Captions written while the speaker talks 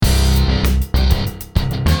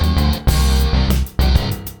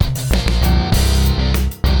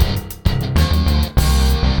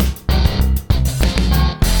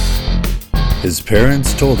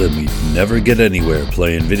parents told him he'd never get anywhere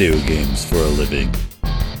playing video games for a living.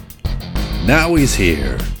 Now he's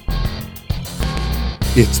here.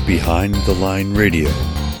 It's Behind the Line Radio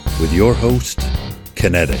with your host,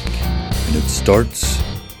 Kinetic, and it starts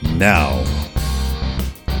now.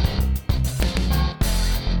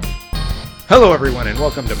 Hello everyone and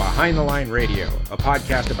welcome to Behind the Line Radio, a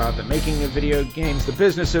podcast about the making of video games, the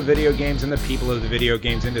business of video games, and the people of the video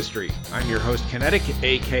games industry. I'm your host Kinetic,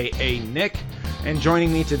 aka Nick, and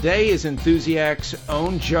joining me today is Enthusiast's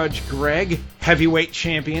own Judge Greg, heavyweight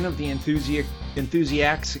champion of the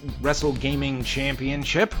Enthusiast Wrestle Gaming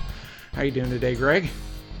Championship. How you doing today, Greg?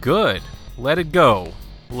 Good. Let it go.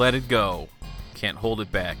 Let it go. Can't hold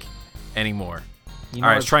it back anymore. All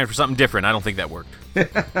right, I was trying for something different. I don't think that worked.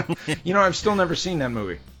 You know, I've still never seen that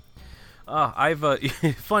movie. I've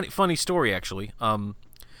funny story actually.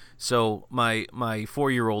 So my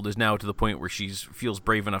 4-year-old is now to the point where she feels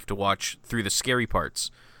brave enough to watch through the scary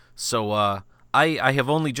parts. So I have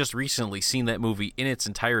only just recently seen that movie in its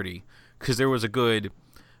entirety because there was a good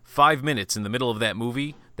 5 minutes in the middle of that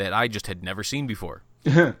movie that I just had never seen before.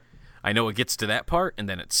 I know it gets to that part and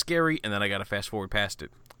then it's scary and then I got to fast forward past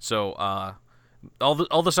it. So all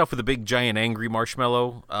the stuff with the big giant angry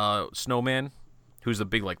marshmallow snowman, who's the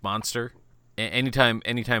big like monster. Anytime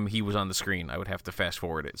he was on the screen, I would have to fast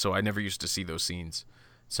forward it. So I never used to see those scenes.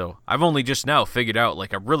 So I've only just now figured out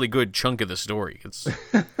like a really good chunk of the story. It's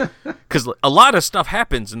because a lot of stuff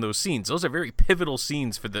happens in those scenes. Those are very pivotal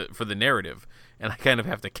scenes for the narrative, and I kind of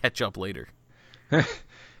have to catch up later.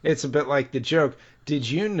 It's a bit like the joke. Did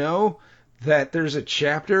you know that there's a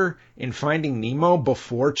chapter in Finding Nemo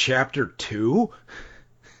before chapter 2?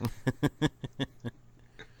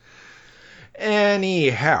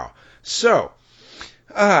 Anyhow, so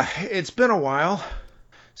it's been a while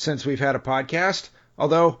since we've had a podcast,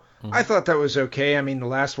 although I thought that was okay. I mean, the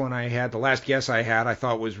last guest I had, I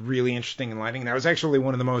thought was really interesting and enlightening. That was actually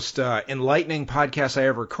one of the most enlightening podcasts I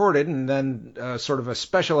ever recorded, and then sort of a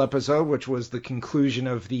special episode, which was the conclusion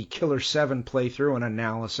of the Killer 7 playthrough and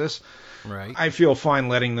analysis. Right. I feel fine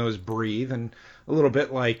letting those breathe, and a little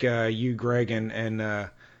bit like you, Greg, and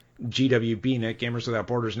GWB, Nick, Gamers Without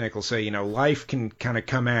Borders, Nick, will say, you know, life can kind of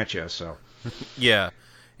come at you, so. Yeah.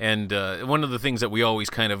 And one of the things that we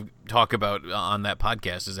always kind of talk about on that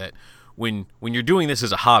podcast is that when you're doing this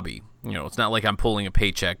as a hobby, you know, it's not like I'm pulling a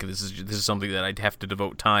paycheck. This is something that I'd have to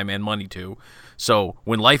devote time and money to. So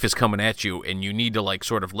when life is coming at you and you need to like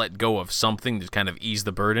sort of let go of something to kind of ease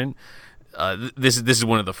the burden, this is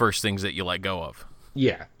one of the first things that you let go of.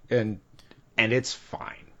 Yeah, and it's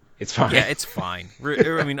fine. It's fine. Yeah, it's fine.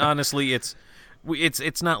 I mean, honestly, it's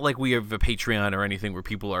not like we have a Patreon or anything where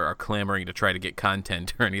people are clamoring to try to get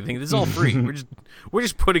content or anything. This is all free. We're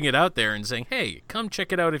just putting it out there and saying, hey, come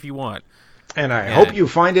check it out if you want. And I hope you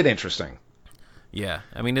find it interesting. Yeah,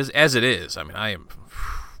 I mean, as it is, I mean,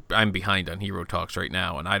 I'm behind on Hero Talks right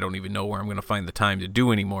now, and I don't even know where I'm going to find the time to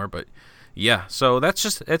do anymore. But yeah, so that's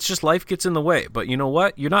just life gets in the way. But you know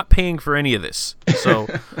what? You're not paying for any of this,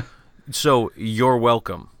 so you're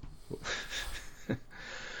welcome.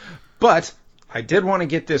 But I did want to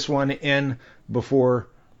get this one in before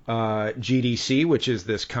GDC, which is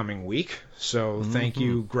this coming week. So thank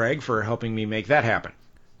you, Greg, for helping me make that happen.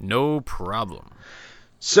 No problem.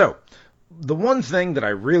 So the one thing that I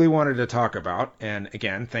really wanted to talk about, and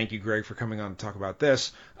again, thank you, Greg, for coming on to talk about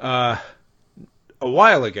this, a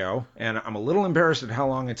while ago, and I'm a little embarrassed at how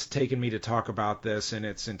long it's taken me to talk about this in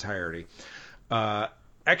its entirety.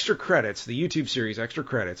 Extra Credits, the YouTube series Extra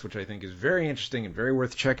Credits, which I think is very interesting and very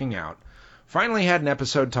worth checking out, finally had an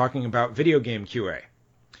episode talking about video game QA.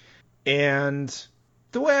 And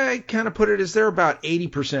the way I kind of put it is they're about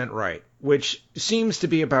 80% right, which seems to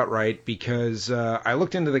be about right because I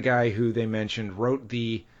looked into the guy who they mentioned wrote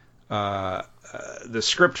the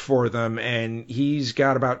script for them, and he's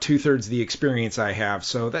got about 2/3 the experience I have.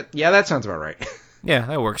 So that sounds about right. Yeah,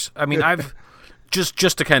 that works. I mean, I've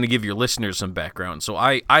just to kind of give your listeners some background. So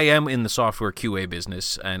I am in the software QA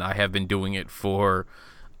business, and I have been doing it for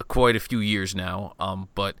quite a few years now.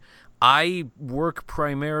 But I work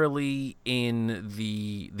primarily in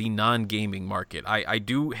the non-gaming market. I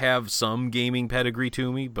do have some gaming pedigree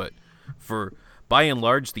to me, but by and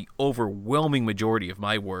large, the overwhelming majority of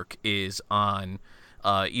my work is on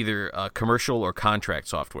either commercial or contract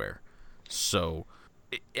software. So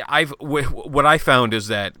what I found is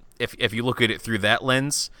that if you look at it through that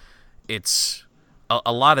lens, it's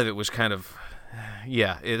a lot of it was kind of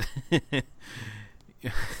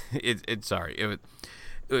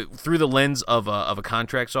through the lens of a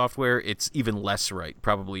contract software, it's even less right.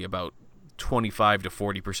 Probably about 25 to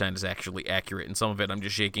 40% is actually accurate, and some of it I'm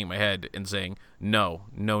just shaking my head and saying no.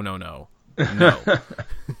 No.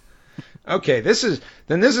 Okay, this is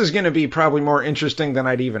going to be probably more interesting than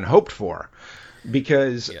I'd even hoped for,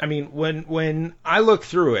 because I mean, when I look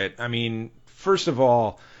through it, I mean, first of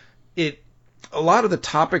all, a lot of the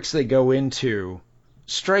topics they go into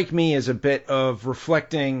strike me as a bit of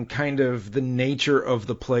reflecting kind of the nature of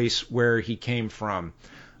the place where he came from.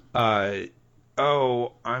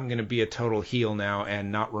 Oh, I'm going to be a total heel now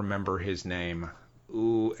and not remember his name.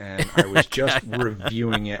 Ooh, and I was just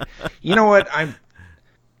reviewing it. You know what?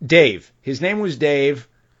 Dave. His name was Dave.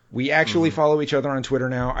 We actually follow each other on Twitter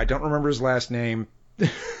now. I don't remember his last name.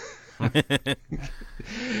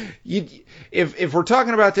 If we're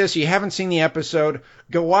talking about this, you haven't seen the episode,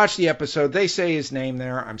 go watch the episode. They say his name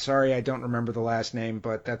there. I'm sorry I don't remember the last name,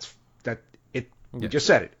 but we just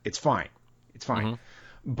said it. It's fine. It's fine.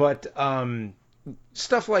 But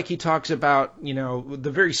stuff like he talks about, you know, the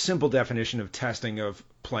very simple definition of testing of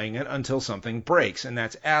playing it until something breaks, and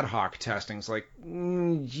that's ad hoc testing. It's like,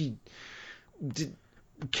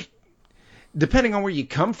 depending on where you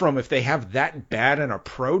come from, if they have that bad an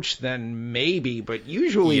approach, then maybe, but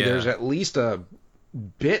usually there's at least a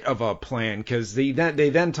bit of a plan, because they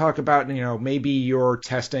then talk about, you know, maybe you're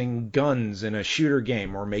testing guns in a shooter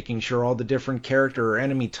game, or making sure all the different character or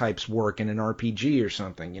enemy types work in an RPG or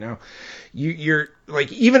something. You know, you're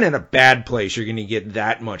like, even in a bad place, you're going to get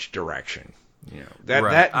that much direction. You know,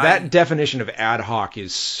 that definition of ad hoc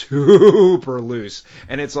is super loose,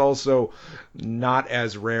 and it's also not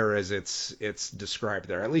as rare as it's described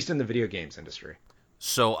there, at least in the video games industry.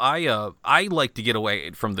 So I like to get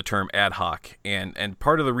away from the term ad hoc, and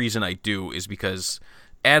part of the reason I do is because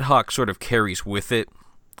ad hoc sort of carries with it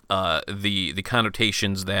the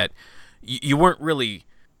connotations that you weren't really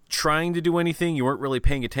trying to do anything, you weren't really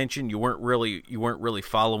paying attention, you weren't really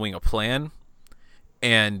following a plan,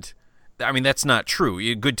 and I mean, that's not true.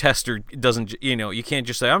 A good tester doesn't, you know, you can't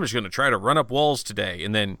just say, I'm just going to try to run up walls today,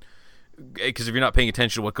 and then, because if you're not paying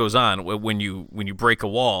attention to what goes on, when you break a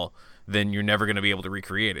wall, then you're never going to be able to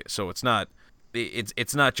recreate it. So it's not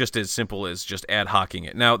just as simple as just ad hocing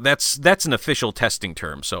it. Now, that's an official testing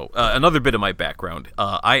term. So another bit of my background,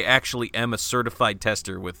 I actually am a certified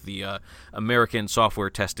tester with the American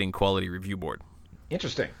Software Testing Quality Review Board.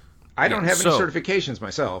 Interesting. I don't have any certifications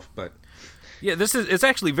myself, but... Yeah, it's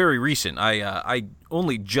actually very recent. I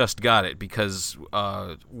only just got it because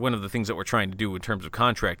one of the things that we're trying to do in terms of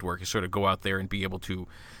contract work is sort of go out there and be able to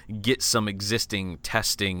get some existing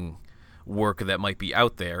testing work that might be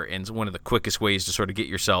out there. And one of the quickest ways to sort of get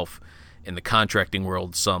yourself in the contracting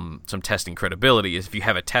world some testing credibility is if you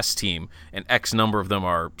have a test team and X number of them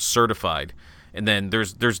are certified. And then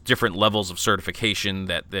there's different levels of certification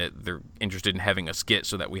that they're interested in having us get,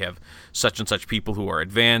 so that we have such and such people who are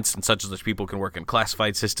advanced and such people can work in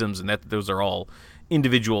classified systems, and that those are all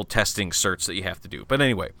individual testing certs that you have to do. But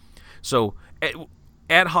anyway, so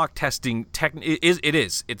ad hoc testing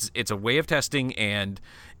it's a way of testing, and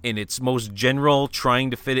in its most general,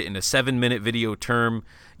 trying to fit it in a 7-minute video term,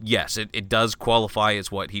 yes, it does qualify as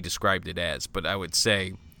what he described it as. But I would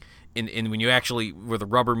say, in when you actually, where the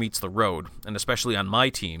rubber meets the road, and especially on my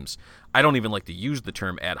teams, I don't even like to use the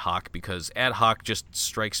term ad hoc, because ad hoc just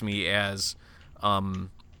strikes me as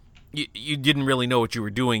you didn't really know what you were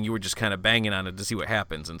doing, you were just kind of banging on it to see what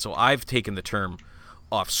happens. And so I've taken the term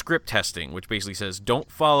off script testing, which basically says don't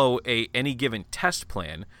follow any given test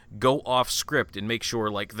plan, go off script and make sure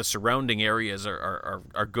like the surrounding areas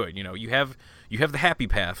are good. You know, you have the happy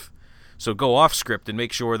path, so go off script and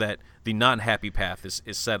make sure that the non-happy path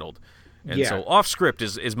is settled. And so off script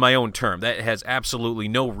is my own term. That has absolutely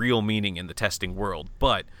no real meaning in the testing world,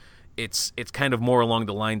 but it's kind of more along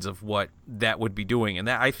the lines of what that would be doing. And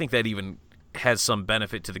that, I think that even has some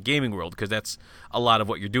benefit to the gaming world, because that's a lot of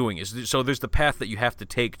what you're doing. So there's the path that you have to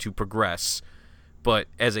take to progress, but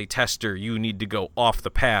as a tester, you need to go off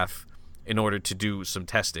the path in order to do some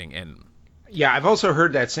testing. And yeah, I've also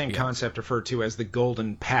heard that same concept referred to as the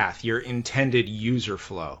golden path, your intended user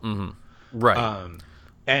flow. Mm-hmm. Right.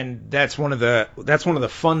 And that's one of the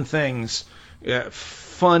fun things,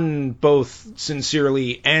 fun both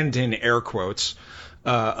sincerely and in air quotes,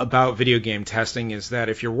 about video game testing, is that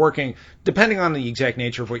if you're working, depending on the exact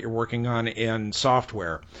nature of what you're working on in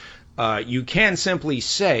software, you can simply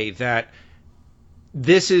say that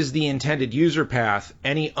this is the intended user path.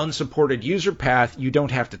 Any unsupported user path you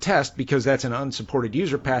don't have to test, because that's an unsupported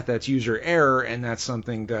user path, that's user error, and that's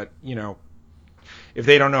something that, you know, if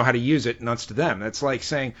they don't know how to use it, nuts to them. That's like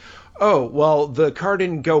saying, oh, well, the car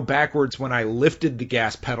didn't go backwards when I lifted the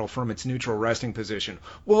gas pedal from its neutral resting position.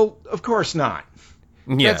 Well, of course not.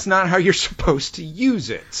 Yeah. That's not how you're supposed to use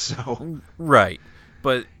it. So right.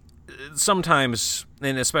 But sometimes,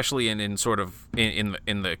 and especially in sort of in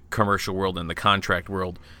the commercial world, in the contract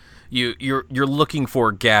world, you're looking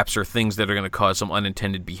for gaps or things that are going to cause some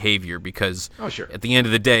unintended behavior, because at the end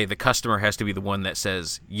of the day, the customer has to be the one that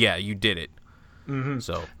says, yeah, you did it. Mm-hmm.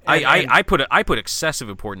 So I put excessive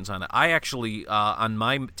importance on it. I actually on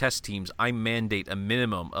my test teams, I mandate a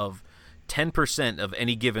minimum of 10% of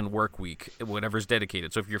any given work week, whatever's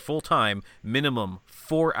dedicated. So if you're full time, minimum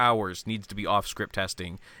 4 hours needs to be off script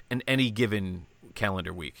testing in any given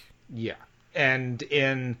calendar week. Yeah, and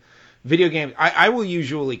in video games, I will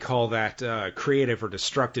usually call that creative or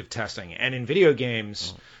destructive testing. And in video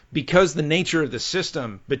games, because the nature of the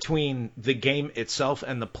system between the game itself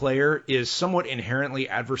and the player is somewhat inherently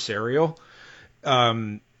adversarial,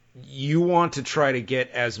 you want to try to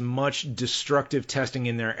get as much destructive testing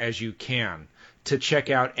in there as you can to check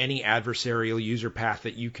out any adversarial user path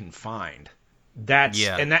that you can find.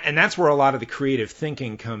 And that's where a lot of the creative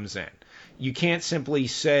thinking comes in. You can't simply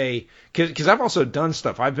say, because I've also done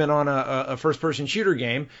stuff. I've been on a first-person shooter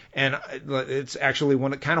game, and it's actually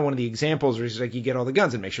one of the examples where it's like you get all the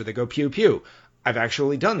guns and make sure they go pew-pew. I've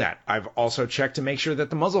actually done that. I've also checked to make sure that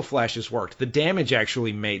the muzzle flashes worked. The damage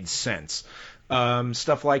actually made sense.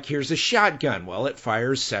 Stuff like, here's a shotgun. Well, it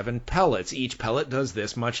fires 7 pellets. Each pellet does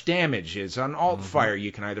this much damage. It's on alt fire.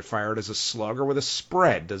 You can either fire it as a slug or with a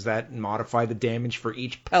spread. Does that modify the damage for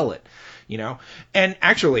each pellet? You know? And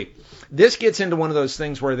actually, this gets into one of those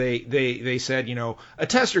things where they said, you know, a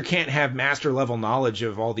tester can't have master level knowledge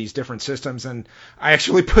of all these different systems. And I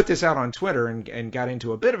actually put this out on Twitter and got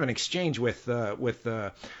into a bit of an exchange with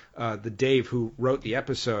the Dave who wrote the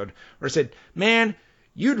episode, where I said, man,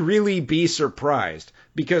 you'd really be surprised,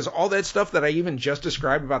 because all that stuff that I even just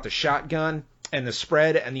described about the shotgun and the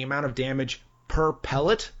spread and the amount of damage per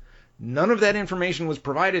pellet, none of that information was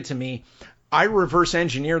provided to me. I reverse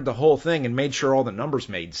engineered the whole thing and made sure all the numbers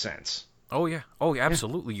made sense. Oh yeah. Oh,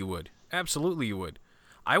 absolutely. Yeah. You would. Absolutely you would.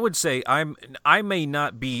 I would say I may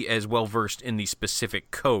not be as well versed in the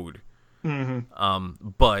specific code.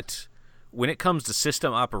 Mm-hmm. But when it comes to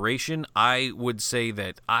system operation, I would say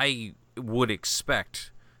that I would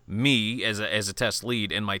expect me as a test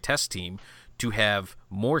lead and my test team to have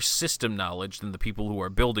more system knowledge than the people who are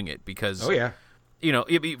building it, because you know,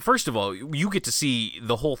 first of all, you get to see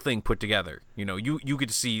the whole thing put together. You know, you get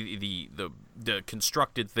to see the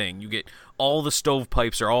constructed thing. You get all the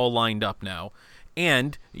stovepipes are all lined up now,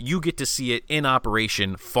 and you get to see it in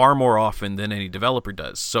operation far more often than any developer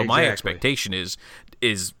does. So my expectation is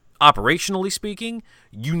operationally speaking,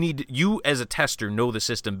 you as a tester know the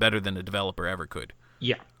system better than a developer ever could.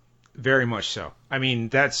 Yeah, very much so. I mean,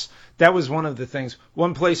 that was one of the things.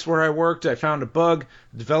 One place where I worked, I found a bug.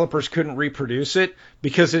 Developers couldn't reproduce it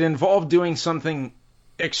because it involved doing something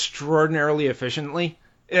extraordinarily efficiently.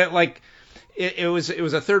 It was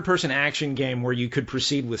a third-person action game where you could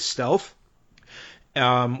proceed with stealth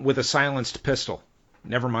with a silenced pistol.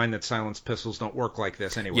 Never mind that silenced pistols don't work like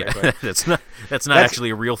this anyway. Yeah, but that's not actually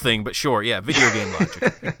a real thing, but sure, yeah, video game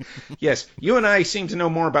logic. Yes, you and I seem to know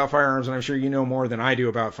more about firearms, and I'm sure you know more than I do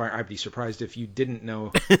about firearms. I'd be surprised if you didn't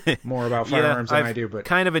know more about firearms than I do. But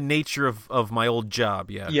kind of a nature of my old job,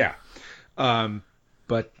 yeah. Yeah.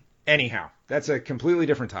 But anyhow, that's a completely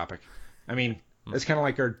different topic. I mean, it's kind of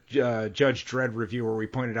like our Judge Dredd review where we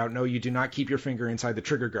pointed out, no, you do not keep your finger inside the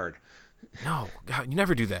trigger guard. No, God, you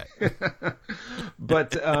never do that.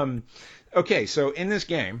 But, okay, so in this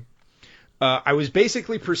game, I was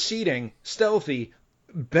basically proceeding stealthy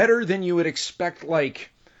better than you would expect,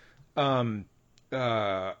 like, Leon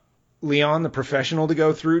the Professional to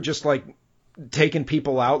go through, just, like, taking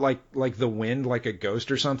people out like the wind, like a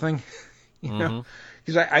ghost or something. You know?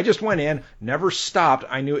 Because I just went in, never stopped.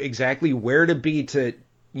 I knew exactly where to be to,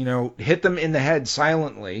 you know, hit them in the head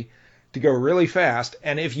silently, to go really fast.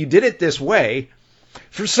 And if you did it this way,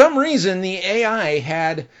 for some reason the AI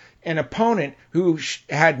had an opponent who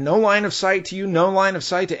had no line of sight to you, no line of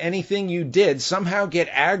sight to anything you did, somehow get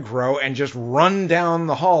aggro and just run down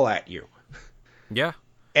the hall at you. Yeah.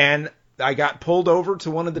 And I got pulled over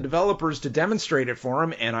to one of the developers to demonstrate it for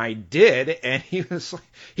him, and I did, and he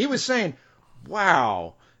was saying,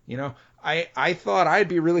 wow, you know, I thought I'd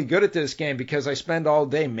be really good at this game because I spend all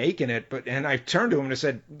day making it, and I turned to him and I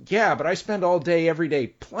said, yeah, but I spend all day every day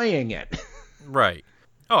playing it. Right.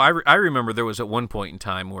 Oh, I remember there was at one point in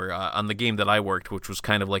time where on the game that I worked, which was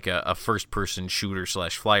kind of like a first-person shooter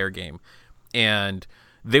 / flyer game, and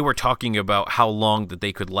they were talking about how long that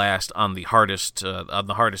they could last on the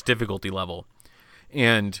hardest difficulty level,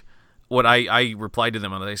 and what I replied to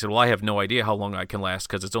them and I said, well, I have no idea how long I can last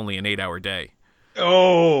because it's only an 8-hour day.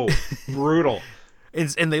 Oh, brutal.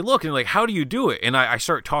 And they look and they're like, how do you do it? And I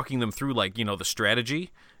start talking them through, like, you know, the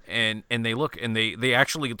strategy. and they look and they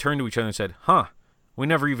actually turned to each other and said, "Huh, we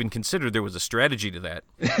never even considered there was a strategy to that."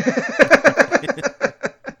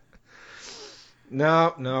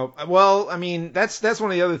 No. Well, I mean, that's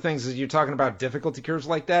one of the other things is you're talking about difficulty curves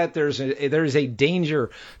like that. There's a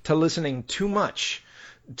danger to listening too much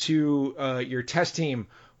to your test team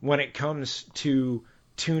when it comes to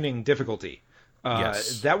tuning difficulty.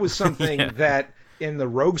 Yes. That was something that in the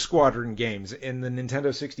Rogue Squadron games, in the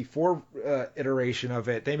Nintendo 64 iteration of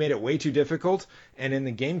it, they made it way too difficult. And in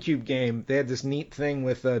the GameCube game, they had this neat thing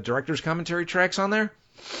with director's commentary tracks on there.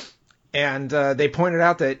 And they pointed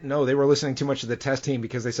out that, no, they were listening too much to the test team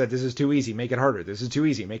because they said, this is too easy, make it harder. This is too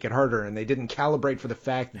easy, make it harder. And they didn't calibrate for the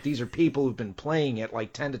fact that these are people who've been playing it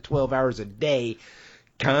like 10 to 12 hours a day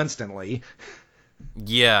constantly.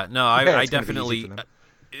 Yeah, no, I definitely...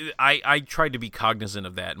 I tried to be cognizant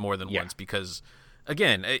of that more than once because,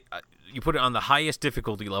 again, you put it on the highest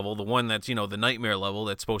difficulty level, the one that's, the nightmare level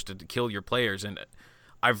that's supposed to kill your players, and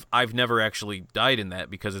I've never actually died in that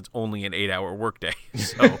because it's only an 8-hour workday.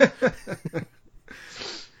 So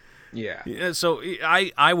yeah. So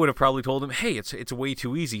I would have probably told him, hey, it's way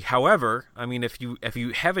too easy. However, I mean, if you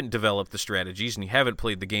haven't developed the strategies and you haven't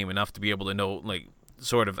played the game enough to be able to know like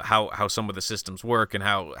sort of how some of the systems work and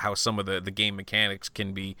how some of the game mechanics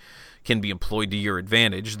can be employed to your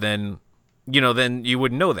advantage, then you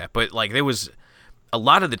wouldn't know that. But like there was a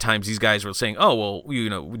lot of the times these guys were saying, oh, well,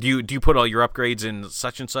 do you put all your upgrades in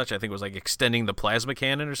such and such? I think it was like extending the plasma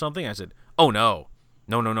cannon or something. I said, oh, no.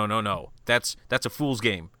 That's a fool's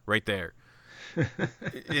game right there.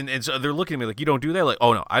 and so they're looking at me like, you don't do that? Like,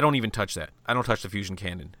 oh, no, I don't even touch that. I don't touch the fusion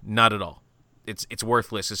cannon. Not at all. It's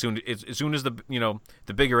worthless. As soon as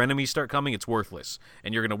the bigger enemies start coming, it's worthless.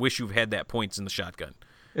 And you're going to wish you've had that points in the shotgun.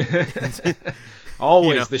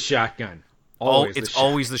 Always the shotgun.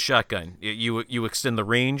 Always the shotgun. You extend the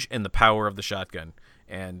range and the power of the shotgun,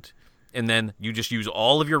 and then you just use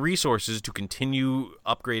all of your resources to continue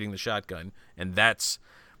upgrading the shotgun, and that's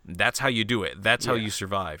how you do it. That's how you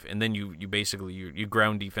survive. And then you basically you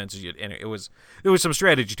ground defenses. And there was some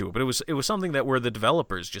strategy to it, but it was something that where the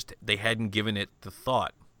developers just they hadn't given it the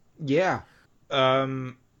thought. Yeah.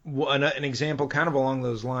 An example kind of along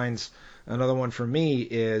those lines. Another one for me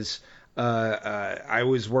is. I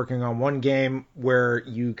was working on one game where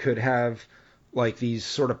you could have like these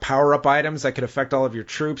sort of power-up items that could affect all of your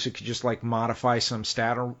troops. It could just like modify some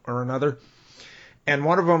stat or another. And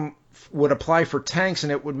one of them would apply for tanks,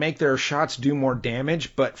 and it would make their shots do more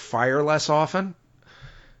damage but fire less often.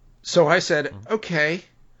 So I said, okay,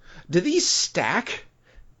 do these stack?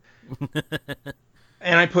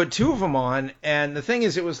 And I put 2 of them on, and the thing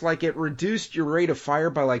is, it was like it reduced your rate of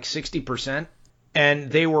fire by like 60%.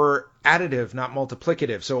 And they were additive, not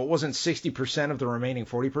multiplicative. So it wasn't 60% of the remaining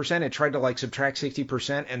 40%. It tried to like subtract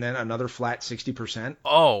 60% and then another flat 60%.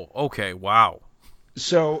 Oh, okay. Wow.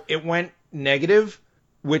 So it went negative,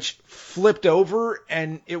 which flipped over,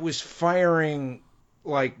 and it was firing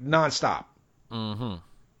like nonstop. Mm-hmm.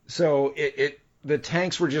 So the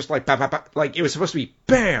tanks were just like, bah, bah, bah, like it was supposed to be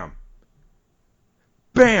bam,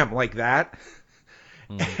 bam, like that.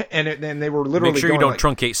 And they were literally. Make sure you don't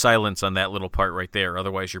truncate silence on that little part right there,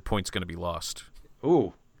 otherwise your point's going to be lost.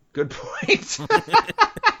 Ooh, good point.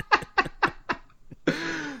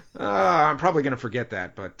 I'm probably going to forget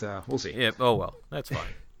that, but we'll see. Yeah. Oh well, that's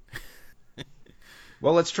fine.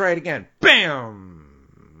 Well, let's try it again.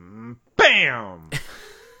 Bam, bam.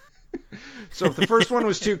 So if the first one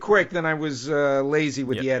was too quick, then I was lazy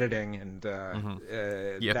with the editing, and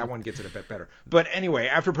that one gets it a bit better. But anyway,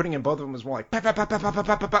 after putting in both of them, it was more like pop, pop, pop, pop, pop,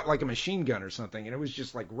 pop, pop, pop, like a machine gun or something, and it was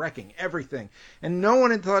just like wrecking everything. And no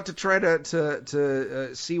one had thought to try to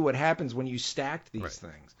see what happens when you stacked these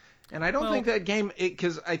things. And I don't think that game,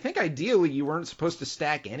 because I think ideally you weren't supposed to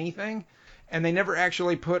stack anything, and they never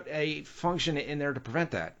actually put a function in there to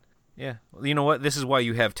prevent that. Yeah. Well, you know what? This is why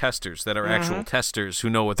you have testers that are actual testers who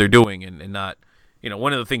know what they're doing and not,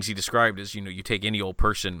 one of the things he described is, you take any old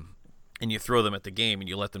person and you throw them at the game and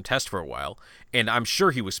you let them test for a while. And I'm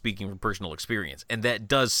sure he was speaking from personal experience. And that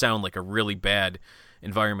does sound like a really bad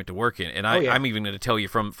environment to work in. And I'm even going to tell you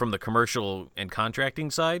from the commercial and contracting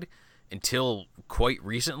side, until quite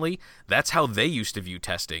recently, that's how they used to view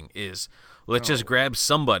testing is let's just grab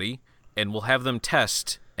somebody and we'll have them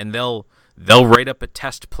test and they'll write up a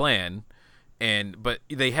test plan, but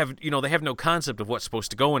they have no concept of what's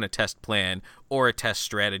supposed to go in a test plan or a test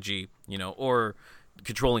strategy, or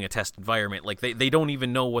controlling a test environment. Like they don't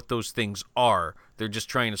even know what those things are. They're just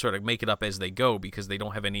trying to sort of make it up as they go because they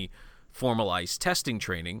don't have any formalized testing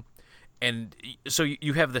training. And so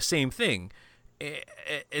you have the same thing.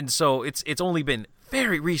 And so it's only been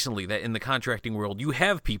very recently that in the contracting world, you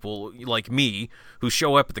have people like me who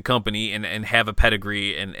show up at the company and have a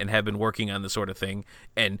pedigree and have been working on this sort of thing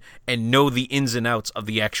and know the ins and outs of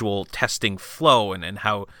the actual testing flow and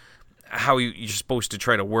how you're supposed to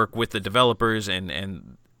try to work with the developers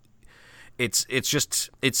and it's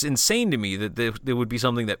insane to me that there would be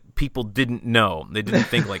something that people didn't know. They didn't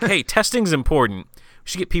think like, hey, testing's important. We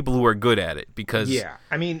should get people who are good at it because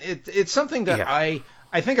I mean it's something that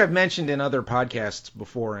I think I've mentioned in other podcasts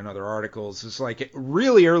before in other articles. It's like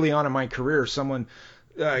really early on in my career, someone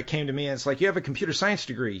came to me and it's like, you have a computer science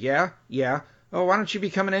degree. Yeah. Oh, why don't you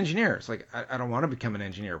become an engineer? It's like, I don't want to become an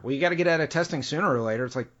engineer. Well, you got to get out of testing sooner or later.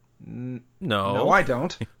 It's like, no, I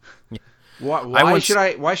don't. Why should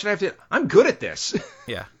I have to? I'm good at this.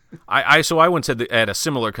 Yeah. I once had a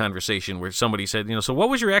similar conversation where somebody said, so what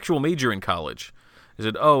was your actual major in college? I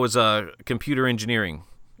said, it was computer engineering.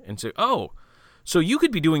 And so, so you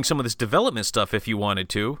could be doing some of this development stuff if you wanted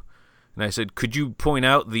to. And I said, could you point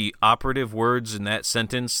out the operative words in that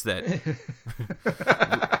sentence that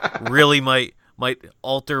really might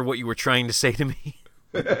alter what you were trying to say to me?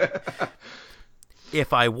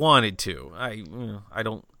 If I wanted to. I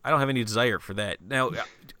don't have any desire for that. Now,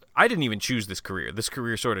 I didn't even choose this career. This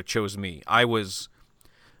career sort of chose me. I was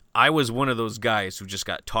one of those guys who just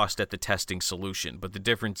got tossed at the testing solution. But the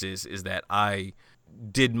difference is that I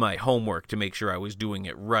did my homework to make sure I was doing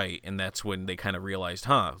it right, and that's when they kind of realized,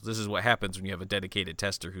 this is what happens when you have a dedicated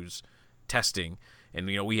tester who's testing. And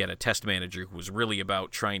we had a test manager who was really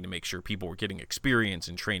about trying to make sure people were getting experience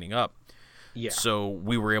and training up. Yeah. So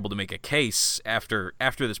we were able to make a case after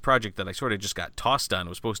this project that I sort of just got tossed on. It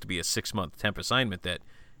was supposed to be a 6-month temp assignment that,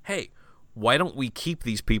 hey, why don't we keep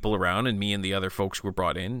these people around, and me and the other folks were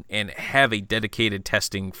brought in, and have a dedicated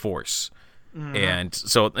testing force. Mm-hmm. And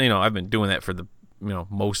so, I've been doing that for the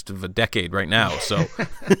most of a decade right now. So,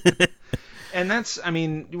 and that's, I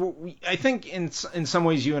think in some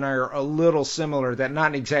ways you and I are a little similar. That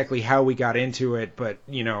not exactly how we got into it, but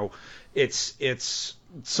it's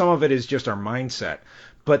some of it is just our mindset.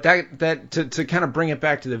 But that to kind of bring it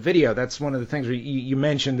back to the video, that's one of the things where you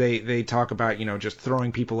mentioned they talk about just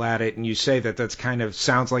throwing people at it, and you say that's kind of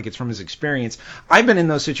sounds like it's from his experience. I've been in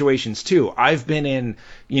those situations too. I've been in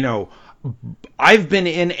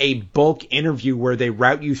a bulk interview where they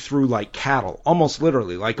route you through like cattle, almost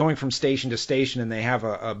literally, like going from station to station, and they have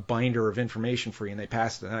a binder of information for you, and they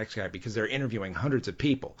pass to the next guy because they're interviewing hundreds of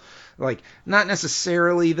people. Like, not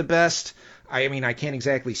necessarily the best. I can't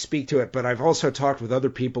exactly speak to it, but I've also talked with other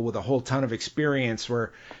people with a whole ton of experience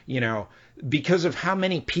where, because of how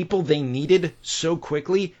many people they needed so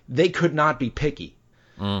quickly, they could not be picky.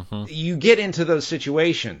 Mm-hmm. You get into those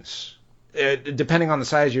situations. Depending on the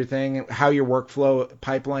size of your thing, how your workflow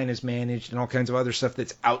pipeline is managed, and all kinds of other stuff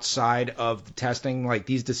that's outside of the testing, like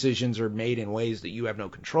these decisions are made in ways that you have no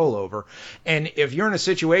control over. And if you're in a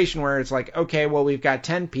situation where it's like, okay, well, we've got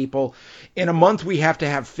 10 people, in a month we have to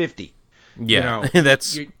have 50. Yeah,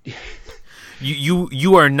 that's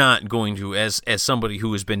you are not going to, as somebody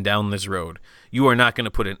who has been down this road, you are not going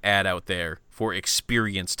to put an ad out there for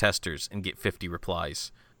experienced testers and get 50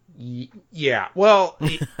 replies. Yeah, well,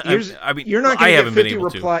 you're not going to get 50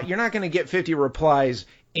 replies. You're not going to get 50 replies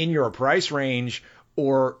in your price range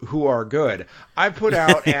or who are good. I put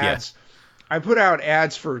out ads. I put out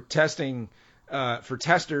ads for testing, for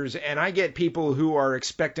testers, and I get people who are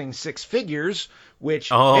expecting 6 figures. Which,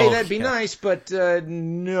 hey, that'd be nice, but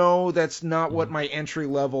no, that's not what my entry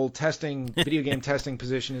level video game testing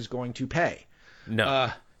position is going to pay.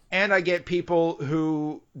 No. And I get people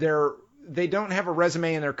who they don't have a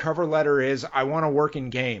resume and their cover letter is, I want to work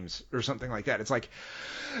in games or something like that. It's like,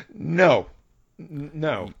 no.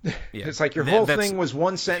 Yeah. It's like your whole thing was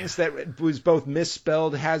one sentence that was both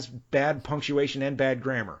misspelled, has bad punctuation and bad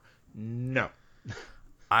grammar. No.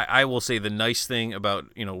 I will say the nice thing about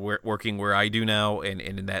working where I do now and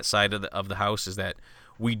in that side of the house is that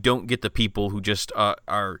we don't get the people who just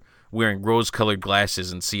are wearing rose-colored glasses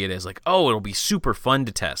and see it as like, it'll be super fun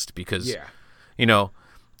to test because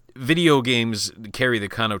video games carry the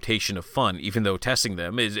connotation of fun, even though testing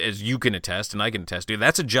them is, as you can attest and I can attest to,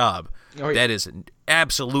 that's a job. Oh, yeah. That is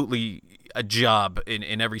absolutely a job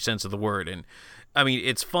in every sense of the word. And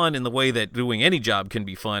it's fun in the way that doing any job can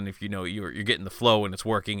be fun if you're getting the flow and it's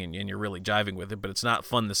working and you're really jiving with it, but it's not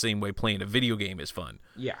fun the same way playing a video game is fun.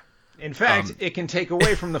 Yeah. In fact, it can take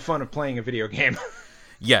away from the fun of playing a video game.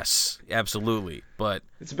 Yes, absolutely. But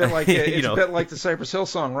it's a bit like a bit like the Cypress Hill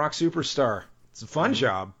song Rock Superstar. It's a fun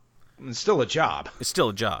job. It's still a job. It's still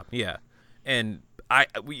a job, yeah. And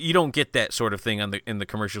you don't get that sort of thing in the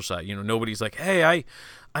commercial side. Nobody's like, "Hey, I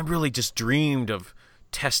really just dreamed of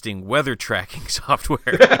testing weather tracking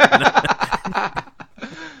software."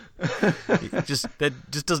 that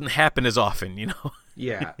just doesn't happen as often,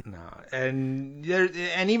 Yeah, no, and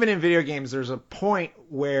even in video games, there's a point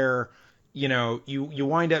where you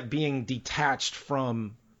wind up being detached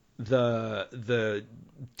from the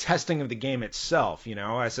testing of the game itself.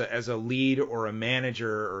 As a lead or a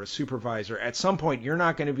manager or a supervisor, at some point you're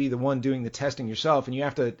not going to be the one doing the testing yourself, and you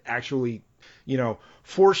have to actually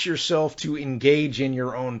force yourself to engage in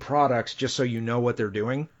your own products just so you know what they're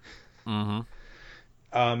doing.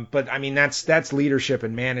 Mm-hmm. But I mean, that's leadership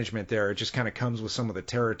and management there. It just kind of comes with some of the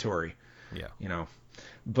territory. Yeah.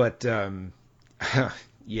 But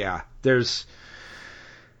yeah, there's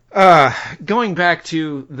going back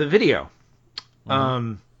to the video.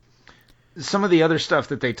 Mm-hmm. Some of the other stuff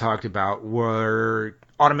that they talked about were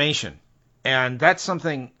automation, and that's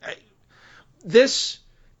something. This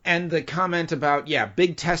and the comment about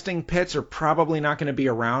big testing pits are probably not going to be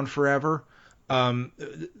around forever.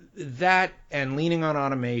 That and leaning on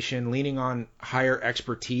automation, leaning on higher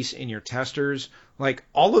expertise in your testers, like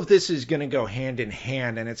all of this is going to go hand in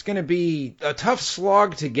hand, and it's going to be a tough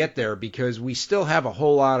slog to get there because we still have a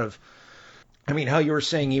whole lot of, I mean, how you were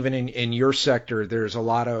saying, even in your sector, there's a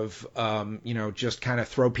lot of, just kind of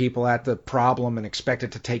throw people at the problem and expect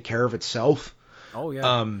it to take care of itself. Oh,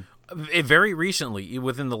 yeah. Very recently,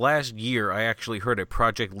 within the last year, I actually heard a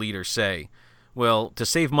project leader say, well, to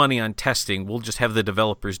save money on testing, we'll just have the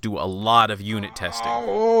developers do a lot of unit testing.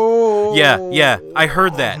 Oh. Yeah, I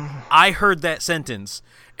heard that. I heard that sentence,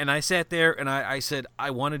 and I sat there and I said, I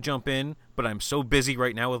want to jump in, but I'm so busy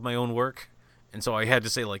right now with my own work. And so I had to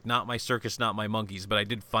say, like, not my circus, not my monkeys, but I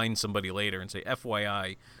did find somebody later and say,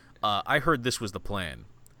 FYI, I heard this was the plan,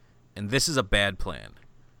 and this is a bad plan.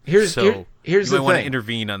 Here's the thing. I want to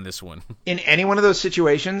intervene on this one. In any one of those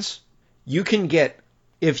situations, you can get,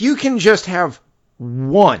 if you can just have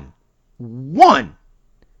one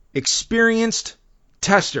experienced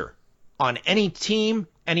tester on any team,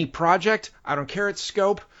 any project, I don't care its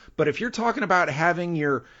scope, but if you're talking about having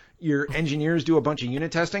your engineers do a bunch of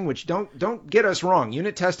unit testing, which don't get us wrong,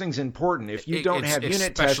 unit testing's important. If you don't have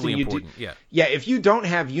unit testing, if you don't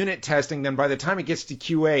have unit testing, then by the time it gets to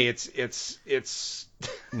QA, it's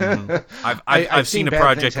Mm-hmm. I've seen a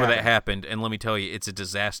project where that happened, and let me tell you, it's a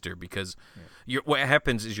disaster because what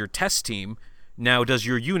happens is your test team now does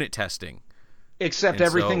your unit testing. Except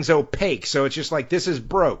everything's opaque, so it's just like, this is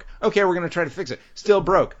broke. Okay, we're going to try to fix it. Still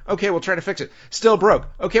broke. Okay, we'll try to fix it. Still broke.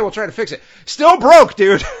 Okay, we'll try to fix it. Still broke,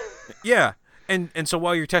 dude. Yeah, and so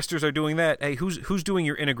while your testers are doing that, hey, who's doing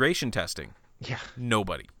your integration testing? Yeah,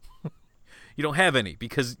 nobody. You don't have any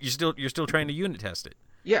because you're still trying to unit test it.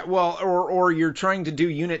 Yeah, well, or you're trying to do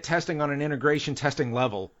unit testing on an integration testing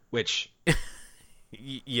level, which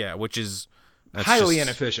which is highly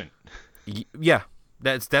inefficient. Yeah,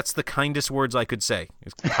 that's the kindest words I could say.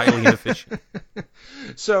 It's highly inefficient.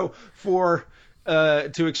 So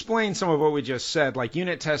to explain some of what we just said, like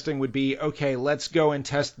unit testing would be, okay, let's go and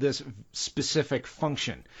test this specific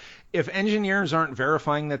function. If engineers aren't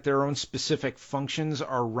verifying that their own specific functions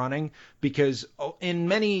are running, because in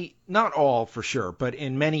many, not all for sure, but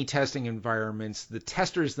in many testing environments, the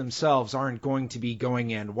testers themselves aren't going to be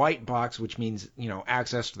going in white box, which means,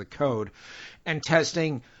 access to the code, and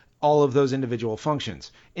testing all of those individual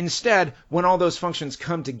functions. Instead, when all those functions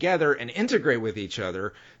come together and integrate with each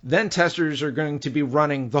other, then testers are going to be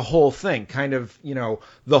running the whole thing, kind of,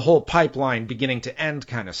 the whole pipeline beginning to end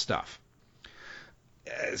kind of stuff.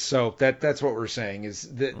 So that's what we're saying is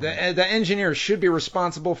the engineers should be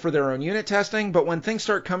responsible for their own unit testing, but when things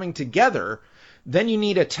start coming together, then you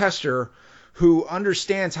need a tester who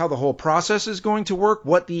understands how the whole process is going to work,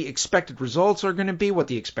 what the expected results are going to be, what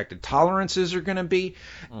the expected tolerances are going to be,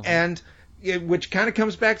 and which kind of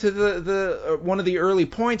comes back to the one of the early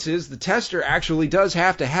points is the tester actually does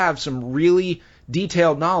have to have some really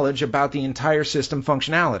detailed knowledge about the entire system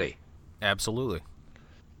functionality. Absolutely.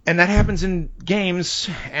 And that happens in games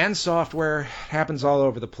and software, happens all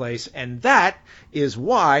over the place, and that is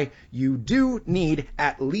why you do need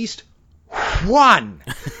at least one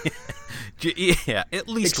at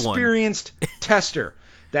least experienced tester.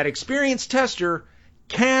 That experienced tester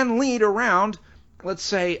can lead around, let's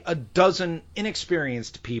say, a dozen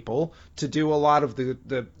inexperienced people to do a lot of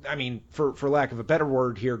the for lack of a better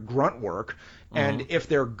word here, grunt work. And if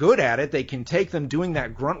they're good at it, they can take them doing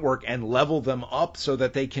that grunt work and level them up so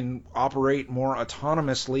that they can operate more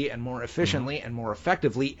autonomously and more efficiently and more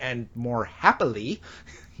effectively and more happily,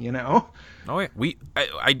 Oh yeah,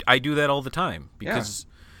 I do that all the time because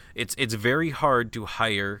it's very hard to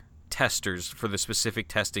hire testers for the specific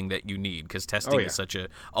testing that you need because testing is such a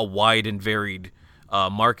wide and varied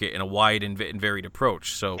market and a wide and varied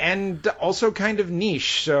approach. So and also kind of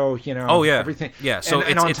niche. So everything. Yeah. So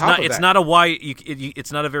and it's not a wide.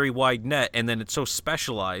 It's not a very wide net, and then it's so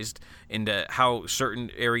specialized into how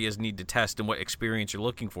certain areas need to test and what experience you're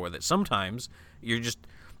looking for that sometimes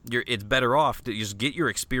it's better off to just get your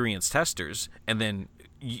experienced testers and then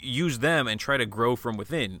use them and try to grow from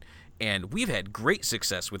within. And we've had great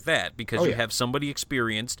success with that because you have somebody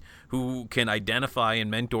experienced who can identify and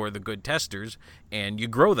mentor the good testers, and you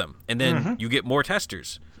grow them, and then you get more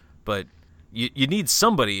testers. But you need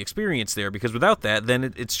somebody experienced there, because without that,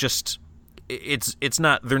 then it's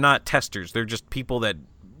not. They're not testers. They're just people that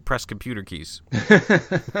press computer keys.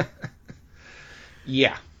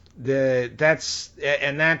 Yeah. That's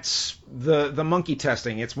the monkey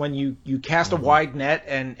testing. It's when you cast a wide net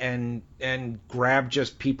and grab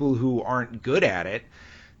just people who aren't good at it.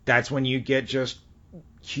 That's when you get just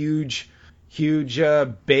huge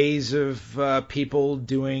bays of people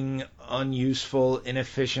doing unuseful,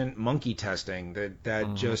 inefficient monkey testing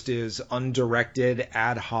that just is undirected,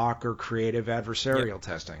 ad hoc, or creative adversarial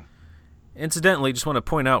testing. Incidentally, just want to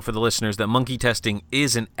point out for the listeners that monkey testing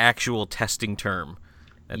is an actual testing term.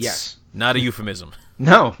 That's not a euphemism.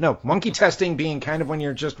 No. Monkey testing being kind of when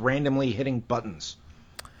you're just randomly hitting buttons.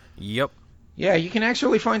 Yep. Yeah, you can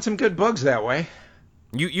actually find some good bugs that way.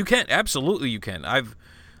 You can. Absolutely you can.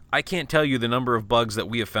 I can't tell you the number of bugs that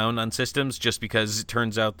we have found on systems just because it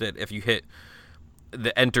turns out that if you hit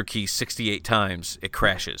the enter key 68 times, it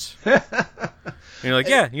crashes. And you're like,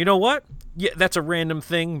 yeah, you know what? Yeah, that's a random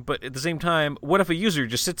thing, but at the same time, what if a user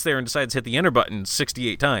just sits there and decides to hit the enter button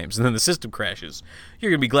 68 times, and then the system crashes?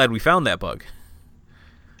 You're going to be glad we found that bug.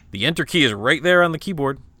 The enter key is right there on the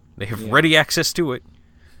keyboard. They have ready access to it.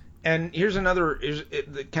 And here's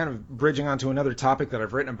kind of bridging onto another topic that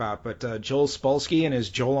I've written about, but Joel Spolsky in his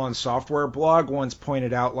Joel on Software blog once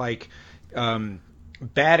pointed out,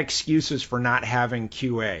 bad excuses for not having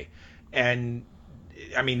QA. And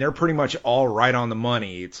I mean, they're pretty much all right on the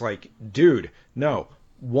money. It's like, dude, no.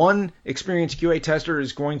 One experienced QA tester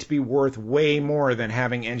is going to be worth way more than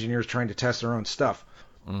having engineers trying to test their own stuff.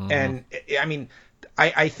 And I mean,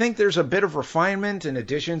 I think there's a bit of refinement and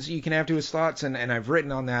additions you can have to his thoughts, and I've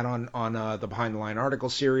written on that on the Behind the Line article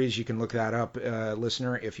series. You can look that up,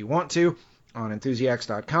 listener, if you want to, on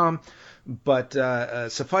enthusiasts.com. But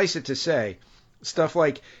suffice it to say, stuff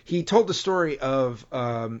like, he told the story of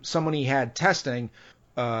someone he had testing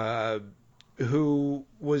who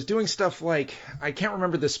was doing stuff like, I can't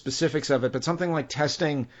remember the specifics of it, but something like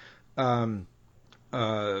testing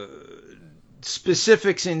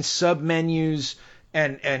specifics in submenus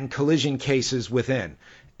and collision cases within.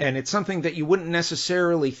 And it's something that you wouldn't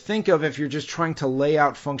necessarily think of if you're just trying to lay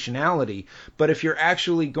out functionality. But if you're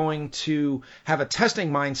actually going to have a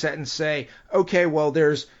testing mindset and say, okay, well,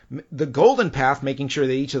 there's the golden path, making sure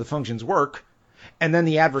that each of the functions work, and then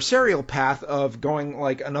the adversarial path of going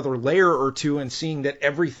like another layer or two and seeing that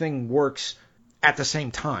everything works at the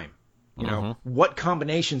same time. You know, what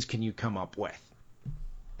combinations can you come up with?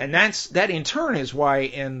 And that in turn is why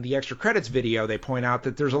in the extra credits video they point out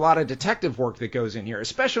that there's a lot of detective work that goes in here,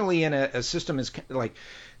 especially in a system as like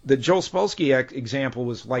the Joel Spolsky example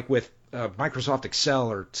was like with Microsoft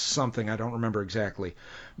Excel or something, I don't remember exactly.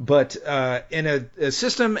 But in a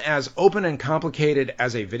system as open and complicated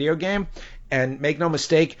as a video game, and make no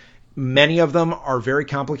mistake, many of them are very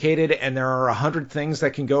complicated, and there are 100 things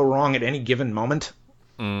that can go wrong at any given moment.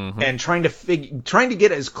 And trying to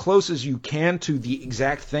get as close as you can to the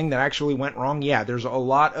exact thing that actually went wrong. Yeah, there's a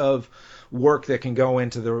lot of work that can go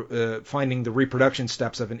into the finding the reproduction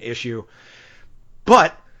steps of an issue.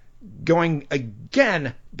 But going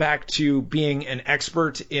again back to being an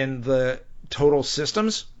expert in the total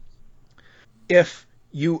systems, if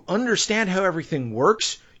you understand how everything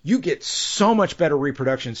works, you get so much better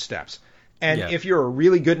reproduction steps. And if you're a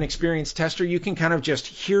really good and experienced tester, you can kind of just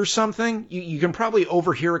hear something. You can probably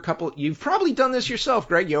overhear a couple. You've probably done this yourself,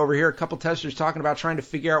 Greg. You overhear a couple testers talking about trying to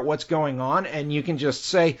figure out what's going on, and you can just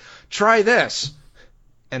say, try this.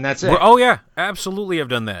 And that's it. Oh, yeah. Absolutely, I've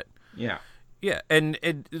done that. Yeah. Yeah, and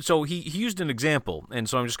so he used an example, and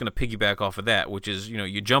so I'm just going to piggyback off of that, which is,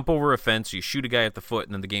 you jump over a fence, you shoot a guy at the foot,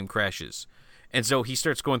 and then the game crashes. And so he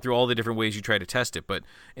starts going through all the different ways you try to test it. But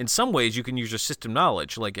in some ways, you can use your system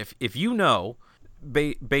knowledge. Like if you know,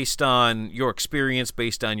 based on your experience,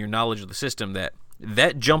 based on your knowledge of the system,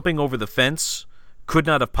 that jumping over the fence could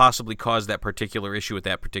not have possibly caused that particular issue at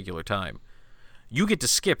that particular time. You get to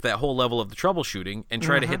skip that whole level of the troubleshooting and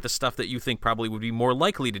try to hit the stuff that you think probably would be more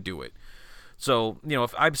likely to do it. So,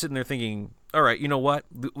 if I'm sitting there thinking, all right, you know what?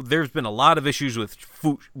 There's been a lot of issues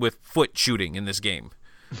with foot shooting in this game.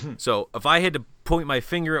 So if I had to point my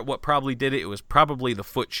finger at what probably did it. It was probably the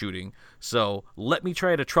foot shooting. So let me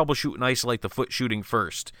try to troubleshoot and isolate the foot shooting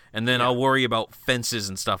first, and then I'll worry about fences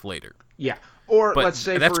and stuff later. Yeah. Or But let's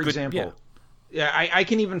say, that's for good, example, I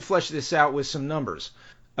can even flesh this out with some numbers,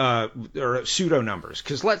 or pseudo numbers.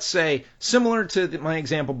 Because let's say, similar to my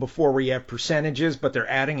example before where you have percentages, but they're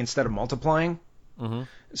adding instead of multiplying. Mm-hmm.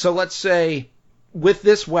 So let's say with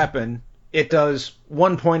this weapon, it does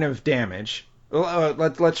 1 point of damage.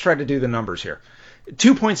 Let's try to do the numbers here.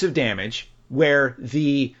 2 points of damage, where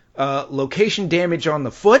the location damage on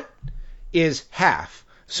the foot is half.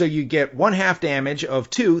 So you get 1/2 damage of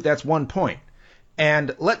 2, that's 1 point.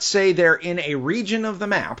 And let's say they're in a region of the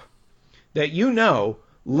map that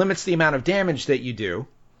limits the amount of damage that you do,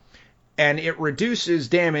 and it reduces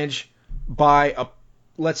damage by,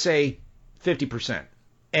 let's say, 50%.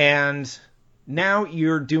 And now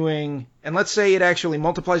you're doing, and let's say it actually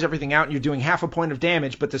multiplies everything out and you're doing 1/2 point of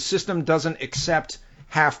damage, but the system doesn't accept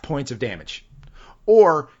 1/2 points of damage.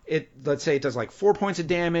 Or let's say it does like 4 points of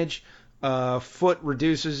damage, foot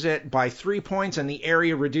reduces it by 3 points, and the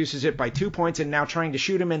area reduces it by 2 points, and now trying to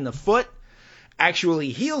shoot him in the foot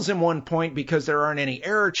actually heals him 1 point because there aren't any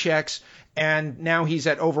error checks, and now he's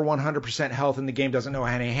at over 100% health, and the game doesn't know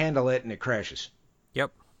how to handle it, and it crashes.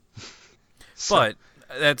 Yep. But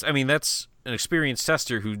that's an experienced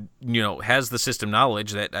tester who has the system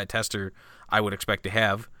knowledge that a tester I would expect to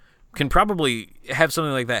have, can probably have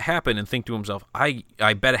something like that happen and think to himself, I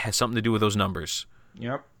bet it has something to do with those numbers.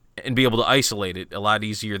 Yep. And be able to isolate it a lot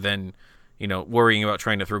easier than worrying about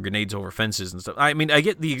trying to throw grenades over fences and stuff. I mean, I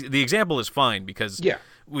get the example is fine because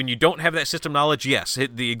when you don't have that system knowledge, yes,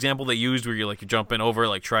 the example they used where you're jumping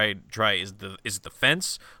over, try is it the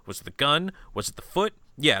fence? Was it the gun? Was it the foot?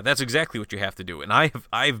 Yeah, that's exactly what you have to do. And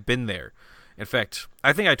I've been there. In fact,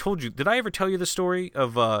 I think I told you. Did I ever tell you the story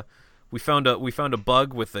of we found a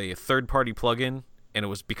bug with a third-party plugin, and it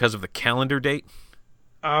was because of the calendar date?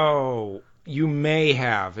 Oh, you may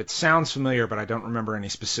have. It sounds familiar, but I don't remember any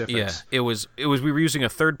specifics. Yeah, it was. We were using a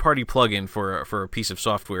third-party plugin for a piece of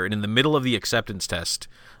software, and in the middle of the acceptance test,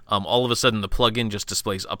 all of a sudden the plugin just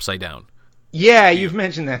displays upside down. Yeah, you've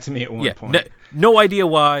mentioned that to me at one point. No idea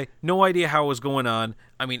why, no idea how it was going on.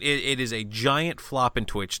 I mean, it is a giant flop in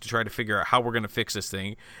Twitch to try to figure out how we're going to fix this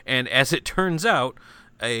thing. And as it turns out,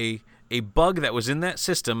 a bug that was in that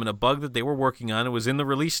system and a bug that they were working on, it was in the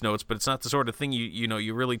release notes, but it's not the sort of thing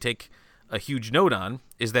you really take a huge note on,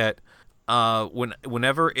 is that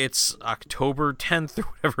whenever it's October 10th or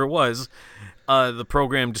whatever it was, the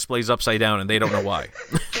program displays upside down and they don't know why.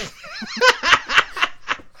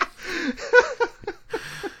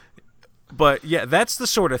 But yeah, that's the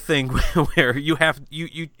sort of thing where you have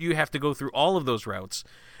to go through all of those routes,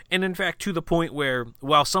 and in fact, to the point where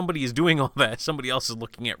while somebody is doing all that, somebody else is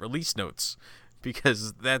looking at release notes,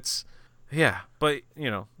 because that's But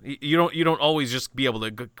you don't always just be able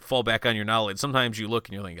to fall back on your knowledge. Sometimes you look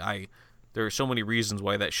and you're like, there are so many reasons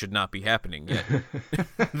why that should not be happening. Yet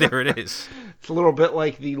there it is. It's a little bit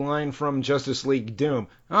like the line from Justice League Doom.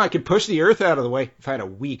 Oh, I could push the Earth out of the way. If I had a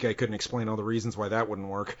week, I couldn't explain all the reasons why that wouldn't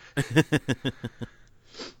work.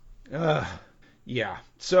 Yeah.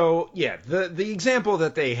 So, yeah, the example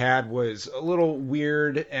that they had was a little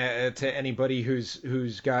weird to anybody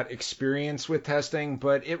who's got experience with testing,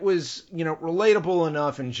 but it was, relatable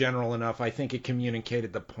enough and general enough. I think it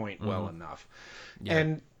communicated the point well enough.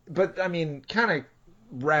 Yeah. But, I mean, kind of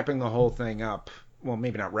wrapping the whole thing up, well,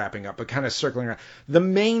 maybe not wrapping up, but kind of circling around. The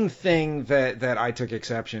main thing that I took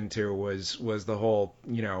exception to was the whole,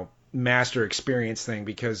 master experience thing,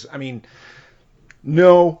 because, I mean,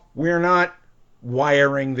 no, we're not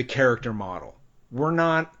wiring the character model. We're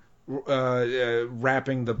not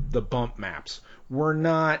wrapping the bump maps. We're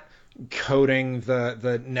not coding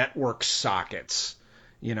the network sockets.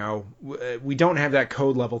 We don't have that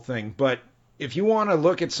code level thing, but if you want to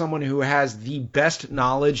look at someone who has the best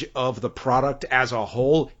knowledge of the product as a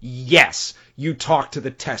whole, yes, you talk to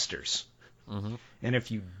the testers. Mm-hmm. And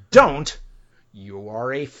if you don't, you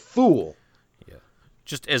are a fool. Yeah.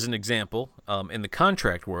 Just as an example, in the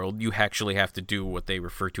contract world, you actually have to do what they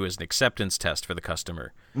refer to as an acceptance test for the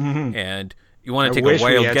customer. Mm-hmm. And you want to take a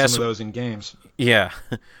wild guess. Some of those in games. Yeah.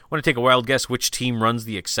 Want to take a wild guess which team runs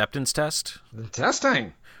the acceptance test? The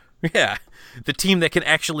testing. Yeah, the team that can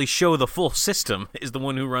actually show the full system is the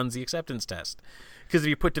one who runs the acceptance test. Because if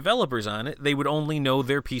you put developers on it, they would only know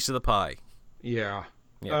their piece of the pie. Yeah.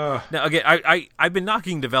 Now, again, I've been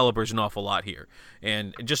knocking developers an awful lot here.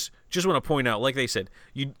 And just want to point out, like they said,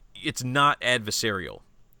 it's not adversarial.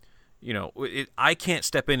 I can't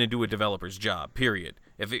step in and do a developer's job, period.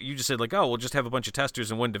 If you just said, like, oh, we'll just have a bunch of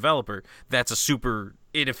testers and one developer, that's a super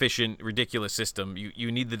inefficient, ridiculous system.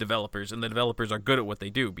 You need the developers, and the developers are good at what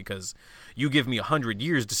they do, because you give me 100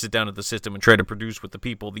 years to sit down at the system and try to produce what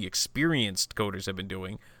the experienced coders have been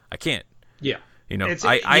doing. I can't. Yeah.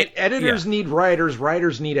 Editors need writers,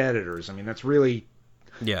 writers need editors. I mean, that's really...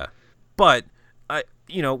 Yeah. But,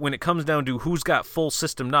 when it comes down to who's got full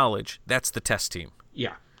system knowledge, that's the test team.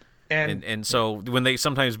 Yeah. And so when they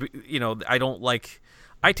sometimes, I don't like...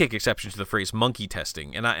 I take exception to the phrase monkey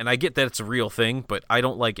testing, and I get that it's a real thing, but I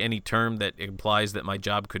don't like any term that implies that my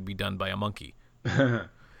job could be done by a monkey. Because,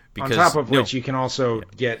 on top of which, you can also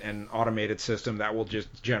get an automated system that will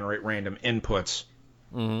just generate random inputs.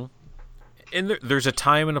 Mm-hmm. And there's a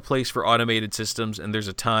time and a place for automated systems, and there's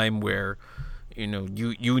a time where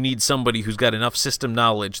you need somebody who's got enough system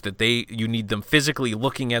knowledge that you need them physically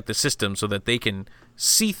looking at the system so that they can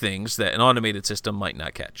see things that an automated system might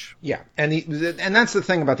not catch. Yeah, and that's the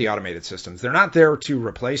thing about the automated systems. They're not there to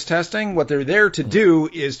replace testing. What they're there to do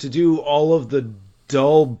is to do all of the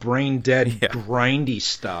dull, brain-dead, grindy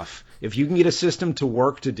stuff. If you can get a system to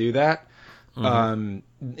work to do that,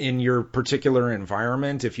 in your particular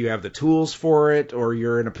environment, if you have the tools for it, or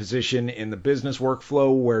you're in a position in the business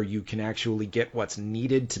workflow where you can actually get what's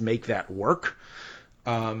needed to make that work,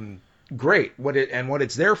 great. What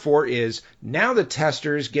it's there for is now the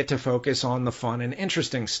testers get to focus on the fun and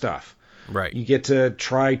interesting stuff. Right. You get to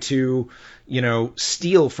try to,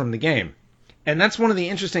 steal from the game. And that's one of the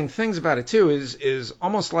interesting things about it, too, is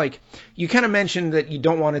almost like you kind of mentioned that you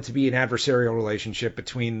don't want it to be an adversarial relationship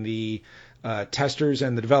between the testers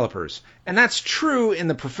and the developers. And that's true in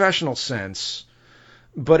the professional sense,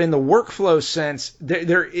 but in the workflow sense, it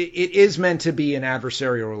is meant to be an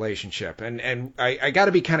adversarial relationship. And I got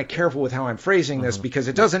to be kind of careful with how I'm phrasing this, because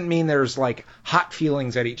it doesn't mean there's like hot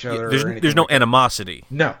feelings at each other. There's no animosity.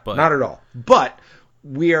 No, not at all. But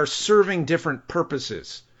we are serving different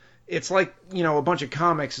purposes. It's like, a bunch of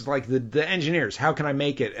comics is like the engineers, how can I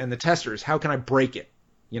make it? And the testers, how can I break it?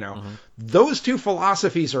 Those two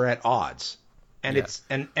philosophies are at odds, and it's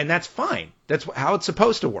and that's fine. That's how it's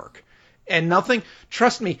supposed to work. And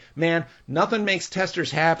trust me, man, nothing makes testers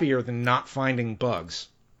happier than not finding bugs.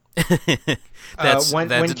 When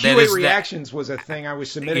QA reactions was a thing, I was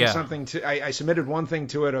submitting something to. I submitted one thing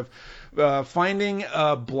to it of finding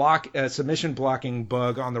a submission blocking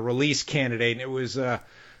bug on the release candidate, and it was a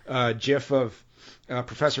GIF of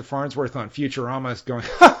Professor Farnsworth on Futurama going,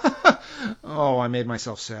 "Oh, I made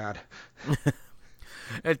myself sad."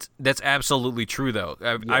 That's absolutely true, though.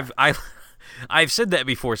 I've said that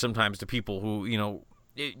before sometimes to people who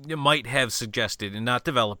it might have suggested, and not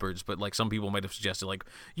developers, but like some people might have suggested, like,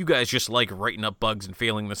 you guys just like writing up bugs and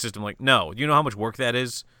failing the system. Like, no, you know how much work that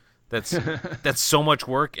is? That's so much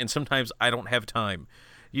work, and sometimes I don't have time.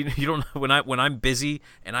 You don't when I'm busy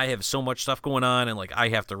and I have so much stuff going on, and like I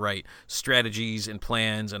have to write strategies and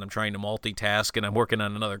plans, and I'm trying to multitask, and I'm working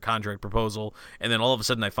on another contract proposal, and then all of a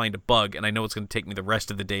sudden I find a bug, and I know it's going to take me the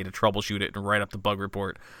rest of the day to troubleshoot it and write up the bug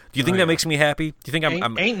report. Do you think that makes me happy? Do you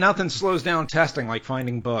think ain't nothing slows down testing like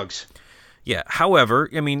finding bugs? Yeah. However,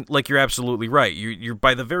 I mean, like, you're absolutely right. You're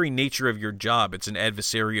by the very nature of your job, it's an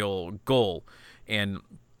adversarial goal, and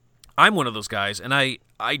I'm one of those guys, and I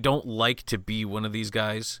don't like to be one of these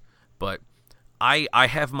guys, but I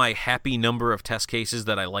have my happy number of test cases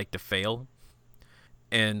that I like to fail.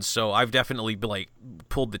 And so I've definitely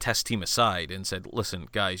pulled the test team aside and said, listen,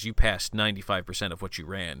 guys, you passed 95% of what you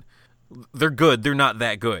ran. They're good. They're not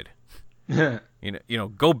that good.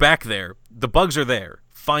 Go back there. The bugs are there.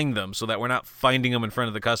 Find them so that we're not finding them in front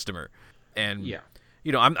of the customer. And,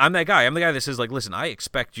 I'm that guy. I'm the guy that says, like, listen, I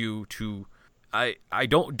expect you to... I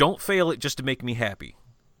don't fail it just to make me happy,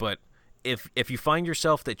 but if you find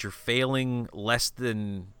yourself that you're failing less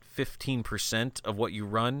than 15% of what you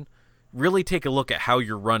run, really take a look at how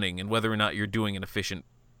you're running and whether or not you're doing an efficient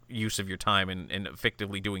use of your time and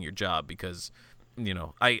effectively doing your job, because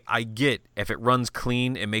I get if it runs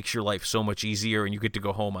clean, it makes your life so much easier and you get to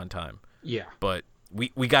go home on time. Yeah. But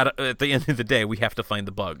we got at the end of the day, we have to find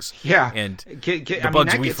the bugs. Yeah. And the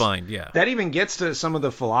bugs we find, that even gets to some of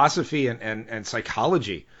the philosophy and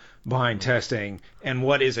psychology behind testing and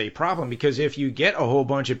what is a problem. Because if you get a whole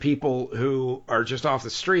bunch of people who are just off the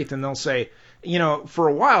street, then they'll say, for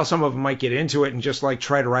a while, some of them might get into it and just like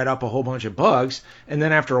try to write up a whole bunch of bugs. And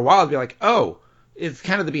then after a while, it'll be like, oh, it's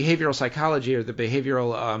kind of the behavioral psychology or the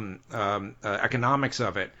behavioral economics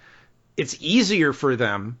of it. It's easier for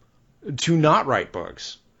them to not write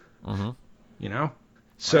bugs,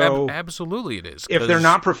 So absolutely it is. If they're 'cause-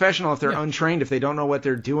 not professional, if they're untrained, if they don't know what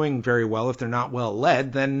they're doing very well, if they're not well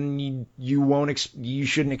led, then you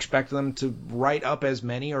shouldn't expect them to write up as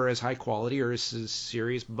many or as high quality or as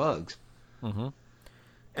serious bugs. Mm-hmm.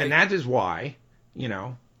 And that is why,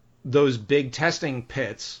 those big testing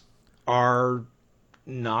pits are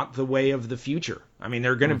not the way of the future. I mean,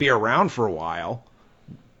 they're going to be around for a while,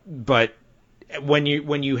 but when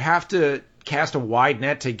you have to cast a wide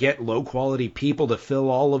net to get low quality people to fill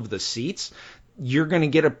all of the seats, you're going to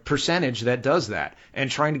get a percentage that does that. And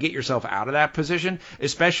trying to get yourself out of that position,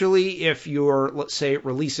 especially if you're, let's say,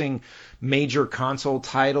 releasing major console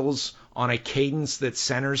titles on a cadence that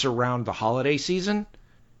centers around the holiday season,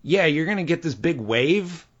 yeah, you're going to get this big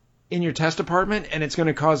wave in your test department, and it's going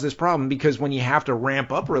to cause this problem because when you have to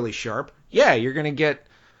ramp up really sharp, yeah, you're going to get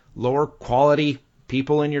lower quality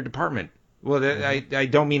people in your department. Well, I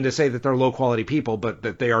don't mean to say that they're low quality people, but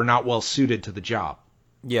that they are not well suited to the job.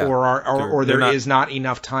 Yeah. Or there is not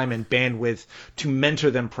enough time and bandwidth to mentor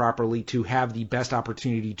them properly to have the best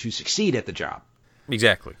opportunity to succeed at the job.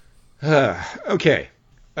 Exactly. Okay.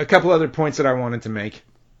 A couple other points that I wanted to make.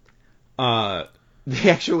 They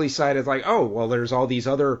actually cited there's all these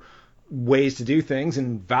other ways to do things,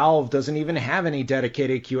 and Valve doesn't even have any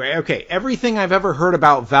dedicated QA. Okay, everything I've ever heard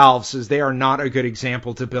about Valve says they are not a good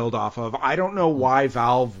example to build off of. I don't know why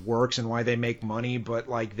Valve works and why they make money, but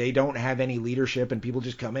they don't have any leadership and people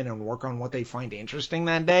just come in and work on what they find interesting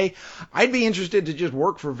that day. I'd be interested to just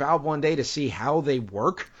work for Valve one day to see how they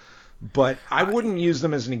work, but I wouldn't use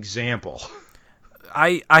them as an example.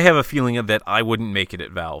 I have a feeling that I wouldn't make it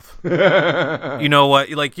at Valve. You know what?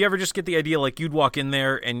 You ever just get the idea you'd walk in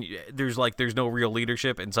there and there's no real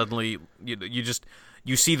leadership, and suddenly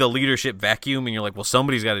you see the leadership vacuum and you're like, well,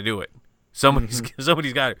 somebody's got to do it. Somebody's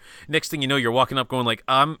got it. Next thing you know, you're walking up going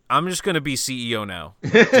I'm just going to be CEO now.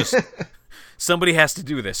 Just somebody has to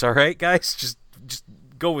do this. All right, guys, just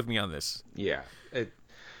go with me on this. Yeah.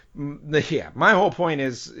 My whole point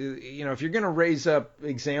is, if you're going to raise up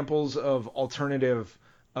examples of alternative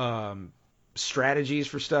strategies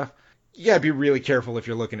for stuff, you got to be really careful if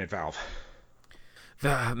you're looking at Valve.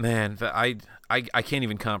 Man, I can't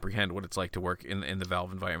even comprehend what it's like to work in the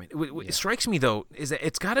Valve environment. What strikes me, though, is that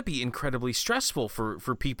it's got to be incredibly stressful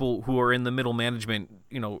for people who are in the middle management,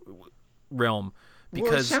 realm.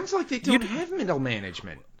 Because it sounds like they don't have middle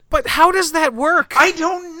management. But how does that work? I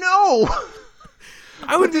don't know.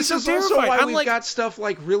 I would this be so is terrified. also why we've got stuff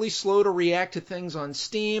really slow to react to things on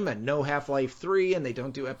Steam and no Half-Life 3, and they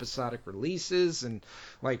don't do episodic releases, and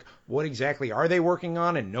what exactly are they working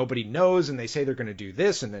on, and nobody knows, and they say they're going to do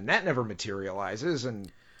this, and then that never materializes.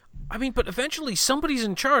 And I mean, but eventually somebody's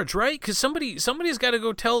in charge, right? Because somebody's got to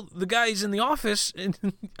go tell the guys in the office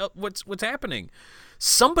what's happening.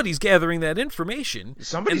 Somebody's gathering that information.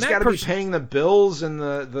 Somebody's got to be paying the bills, and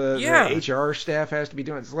the HR staff has to be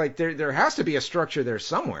doing it. It's there has to be a structure there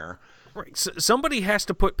somewhere. Right. So somebody has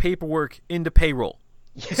to put paperwork into payroll.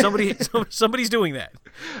 Somebody's doing that.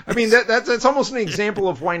 I mean, that's almost an example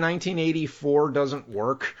of why 1984 doesn't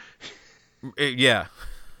work. Yeah.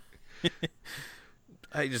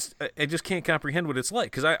 I just can't comprehend what it's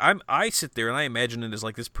like, because I sit there and I imagine it as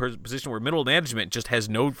this position where middle management just has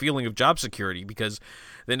no feeling of job security, because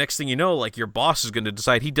the next thing you know, your boss is going to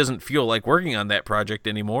decide he doesn't feel like working on that project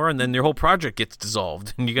anymore, and then their whole project gets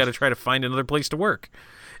dissolved, and you got to try to find another place to work.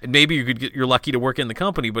 And maybe you're lucky to work in the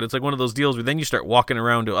company, but it's one of those deals where then you start walking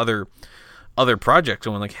around to other projects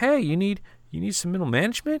going hey, you need some middle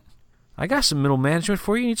management? I got some middle management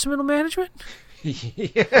for you. You need some middle management?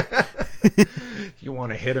 Yeah. You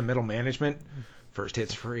want to hit a middle management? First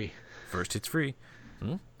hit's free. First hit's free.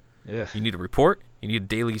 Yeah. You need a report? You need a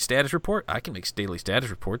daily status report? I can make daily status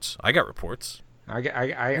reports. I got reports. I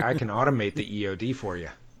can automate the EOD for you.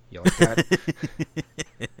 You like that?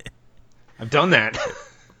 I've done that.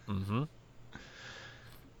 Mm-hmm.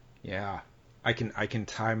 Yeah. I can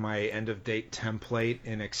tie my end of date template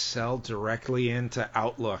in Excel directly into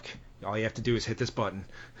Outlook. All you have to do is hit this button.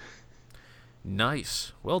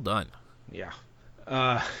 Nice. Well done. Yeah.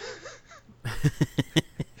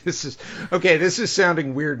 This is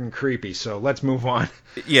sounding weird and creepy, so let's move on.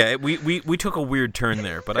 Yeah, we took a weird turn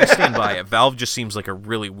there, but I stand by it. Valve just seems like a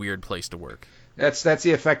really weird place to work. That's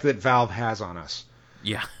the effect that Valve has on us.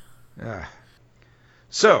 Yeah.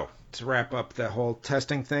 So, to wrap up the whole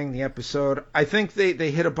testing thing, the episode, I think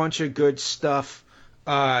they hit a bunch of good stuff.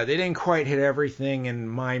 They didn't quite hit everything, and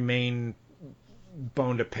my main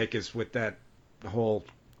bone to pick is with that whole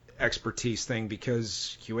expertise thing,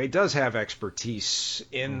 because QA does have expertise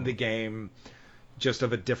in the game, just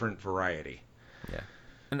of a different variety. Yeah.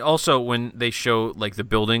 And also when they show the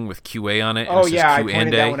building with QA on it. Oh yeah, I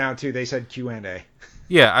pointed that one out too. They said Q&A.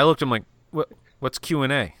 Yeah, I looked at him like, what's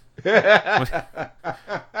Q&A? What's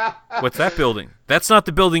that building? That's not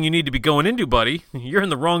the building you need to be going into, buddy. You're in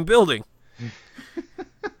the wrong building.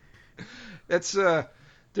 That's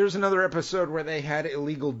there's another episode where they had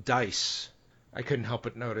illegal dice. I couldn't help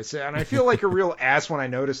but notice it, and I feel like a real ass when I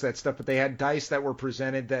notice that stuff. But they had dice that were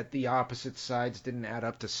presented that the opposite sides didn't add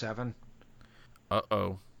up to 7.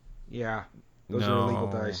 Uh-oh. Yeah, those are illegal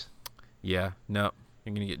dice. Yeah, no.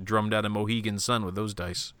 You're going to get drummed out of Mohegan Sun with those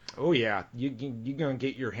dice. Oh, yeah. You're going to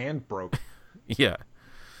get your hand broke. Yeah.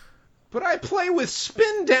 But I play with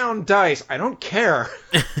spin-down dice. I don't care.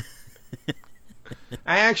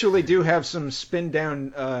 I actually do have some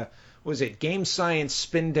spin-down, Game Science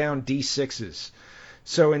spin-down D6s.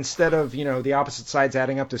 So instead of, the opposite sides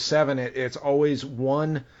adding up to 7, it's always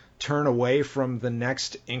one turn away from the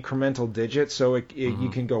next incremental digit. So you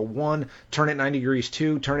can go 1, turn it 90 degrees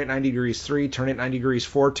 2, turn it 90 degrees 3, turn it 90 degrees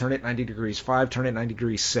 4, turn it 90 degrees 5, turn it 90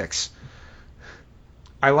 degrees 6.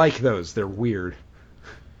 I like those. They're weird.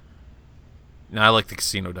 No, I like the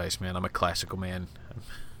casino dice, man. I'm a classical man.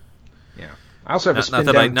 Yeah. I also have a spin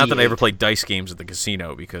not down that I D8. ever played dice games at the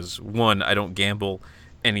casino because, one, I don't gamble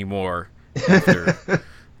anymore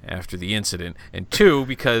after the incident, and 2,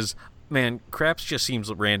 because, man, craps just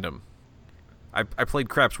seems random. I played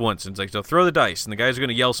craps once, and it's like, so throw the dice, and the guys are going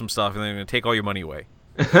to yell some stuff, and they're going to take all your money away.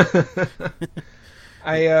 I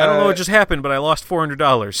don't know what just happened, but I lost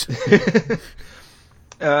 $400.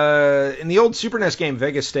 In the old Super NES game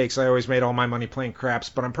Vegas Stakes, I always made all my money playing craps,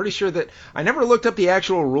 but I'm pretty sure that I never looked up the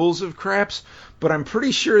actual rules of craps, but I'm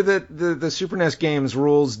pretty sure that the Super NES game's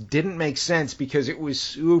rules didn't make sense because it was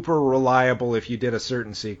super reliable if you did a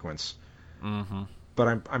certain sequence. Mm-hmm.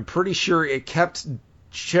 But I'm pretty sure it kept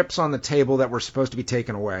chips on the table that were supposed to be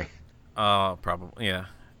taken away. Probably, yeah.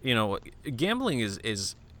 Gambling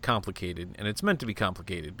is complicated, and it's meant to be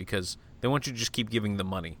complicated because they want you to just keep giving them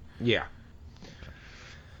money. Yeah.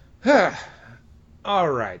 All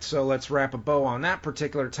right, so let's wrap a bow on that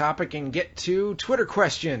particular topic and get to Twitter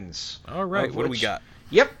questions. All right, what do we got?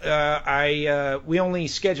 Yep, we only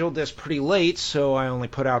scheduled this pretty late, so I only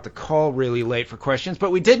put out the call really late for questions,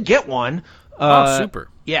 but we did get one. Super.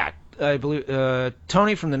 Yeah, I believe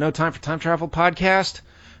Tony from the No Time for Time Travel podcast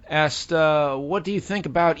asked, what do you think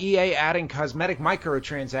about EA adding cosmetic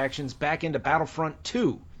microtransactions back into Battlefront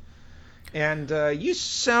 2? And you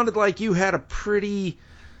sounded like you had a pretty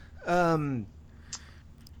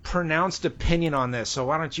pronounced opinion on this, so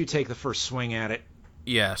why don't you take the first swing at it?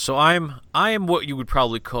 Yeah, so I am what you would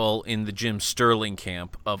probably call in the Jim Sterling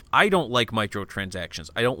camp of I don't like microtransactions.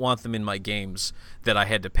 I don't want them in my games that I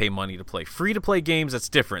had to pay money to play. Free to play games, that's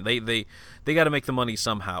different. They got to make the money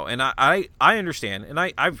somehow. And I understand, and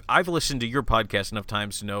I've listened to your podcast enough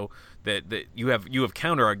times to know that you have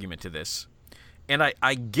counter argument to this. And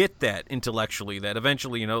I get that intellectually, that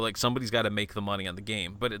eventually, like somebody's got to make the money on the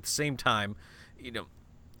game. But at the same time,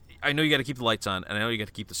 I know you got to keep the lights on, and I know you got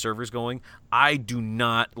to keep the servers going. I do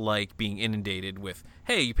not like being inundated with,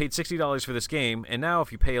 hey, you paid $60 for this game, and now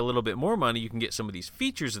if you pay a little bit more money, you can get some of these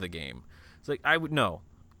features of the game. It's like, I would, no.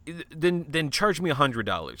 Then charge me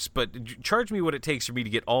 $100, but charge me what it takes for me to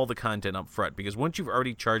get all the content up front, because once you've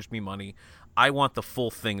already charged me money, I want the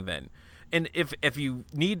full thing then. And if you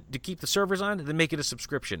need to keep the servers on, then make it a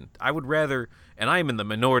subscription. I would rather, and I'm in the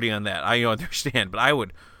minority on that, I understand, but I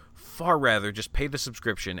would far rather just pay the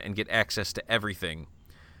subscription and get access to everything,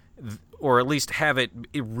 or at least have it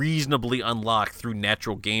reasonably unlocked through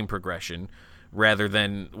natural game progression, rather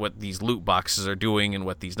than what these loot boxes are doing and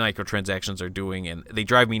what these microtransactions are doing, and they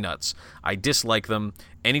drive me nuts. I dislike them.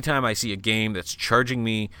 Anytime I see a game that's charging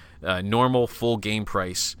me normal full game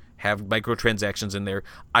price, have microtransactions in there,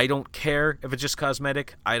 I don't care if it's just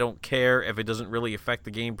cosmetic. I don't care if it doesn't really affect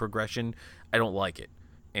the game progression. I don't like it.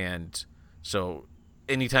 And so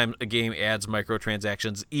anytime a game adds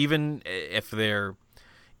microtransactions, even if they're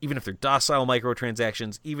docile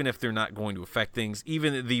microtransactions, even if they're not going to affect things,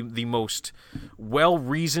 even the most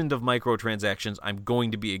well-reasoned of microtransactions, I'm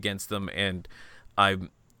going to be against them. And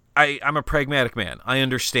I'm a pragmatic man. I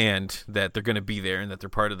understand that they're going to be there and that they're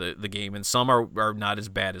part of the game, and some are not as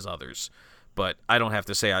bad as others. But I don't have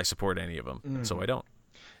to say I support any of them, so I don't.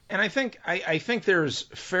 And I think there's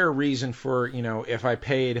fair reason for, if I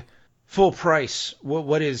paid full price,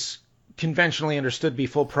 what is conventionally understood to be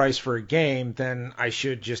full price for a game, then I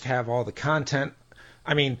should just have all the content.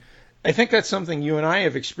 I mean, I think that's something you and I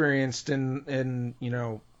have experienced in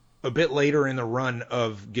a bit later in the run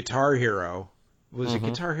of Guitar Hero. Was it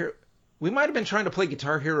Guitar Hero? We might have been trying to play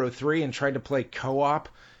Guitar Hero 3 and tried to play co-op,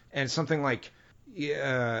 and something like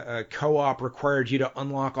co-op required you to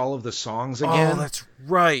unlock all of the songs again. Oh, that's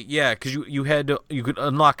right. Yeah, because you could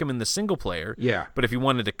unlock them in the single player. Yeah. But if you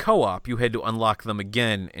wanted to co-op, you had to unlock them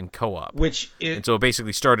again in co-op. And so it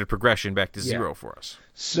basically started progression back to zero for us.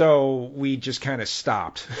 So we just kind of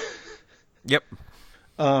stopped. Yep.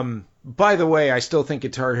 By the way, I still think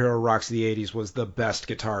Guitar Hero Rocks the 80s was the best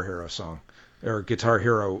Guitar Hero song, or Guitar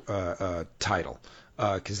Hero title,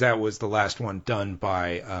 because that was the last one done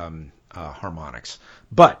by Harmonix.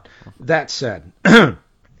 But that said,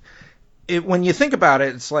 when you think about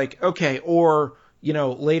it, it's like, okay, or,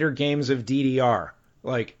 later games of DDR.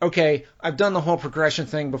 Like, okay, I've done the whole progression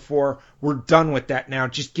thing before. We're done with that now.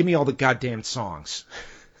 Just give me all the goddamn songs.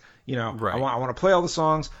 Right. I want to play all the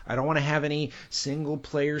songs. I don't want to have any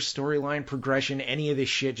single-player storyline progression, any of this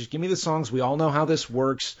shit. Just give me the songs. We all know how this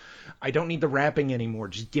works. I don't need the rapping anymore.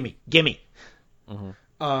 Just gimme.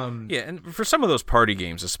 Mm-hmm. Yeah, and for some of those party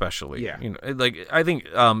games especially. Yeah. Like, I think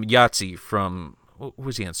Yahtzee from... What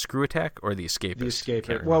was he on, Screw Attack or The Escapist? The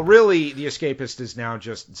Escapist. Well, really, The Escapist is now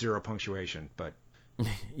just 0 punctuation, but...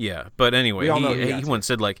 Yeah, but anyway, he once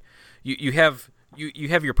said, like, you have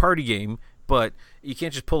your party game, but you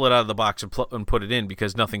can't just pull it out of the box and put it in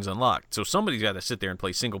because nothing's unlocked. So somebody's got to sit there and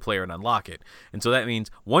play single player and unlock it. And so that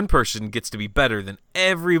means one person gets to be better than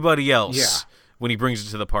everybody else when he brings it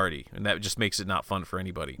to the party. And that just makes it not fun for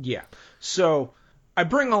anybody. Yeah. So I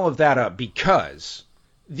bring all of that up because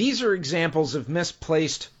these are examples of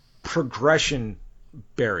misplaced progression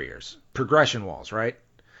barriers, progression walls, right?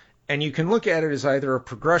 And you can look at it as either a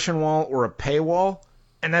progression wall or a paywall.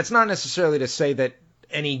 And that's not necessarily to say that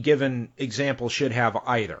any given example should have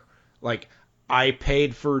either. Like, I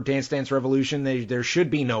paid for Dance Dance Revolution. There should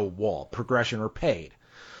be no wall, progression or paid.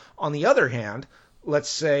 On the other hand, let's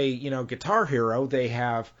say, Guitar Hero, they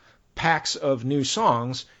have packs of new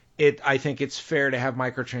songs. I think it's fair to have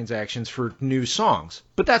microtransactions for new songs.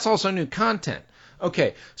 But that's also new content.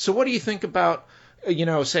 Okay, so what do you think about,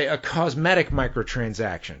 say, a cosmetic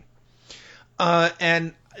microtransaction?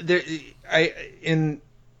 And in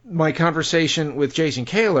my conversation with Jason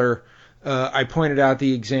Kaler, I pointed out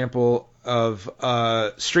the example of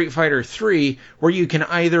Street Fighter 3, where you can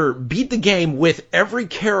either beat the game with every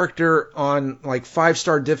character on like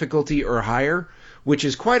 5-star difficulty or higher, which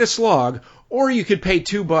is quite a slog, or you could pay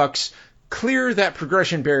 $2, clear that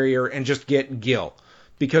progression barrier, and just get Gil.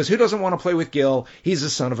 Because who doesn't want to play with Gil? He's a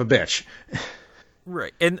son of a bitch.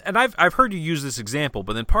 Right. And I've heard you use this example,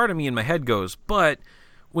 but then part of me in my head goes, but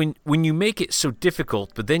when you make it so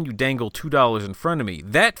difficult, but then you dangle $2 in front of me,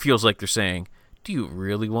 that feels like they're saying, do you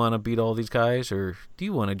really want to beat all these guys, or do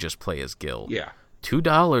you want to just play as Gil? Yeah.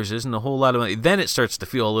 $2 isn't a whole lot of money. Then it starts to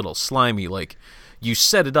feel a little slimy, like you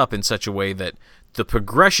set it up in such a way that the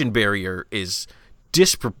progression barrier is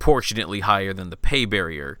disproportionately higher than the pay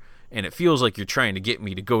barrier, and it feels like you're trying to get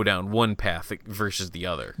me to go down one path versus the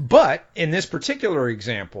other. But in this particular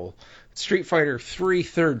example, Street Fighter 3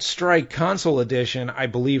 Third Strike Console Edition, I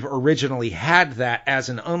believe, originally had that as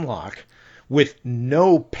an unlock with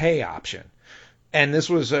no pay option. And this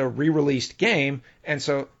was a re-released game, and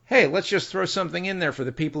so, hey, let's just throw something in there for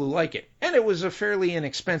the people who like it. And it was a fairly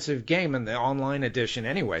inexpensive game in the online edition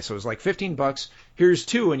anyway, so it was like $15. Here's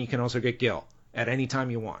 2, and you can also get Gil at any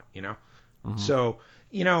time you want, Mm-hmm. So,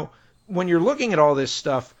 when you're looking at all this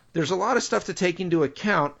stuff, there's a lot of stuff to take into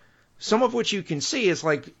account, some of which you can see is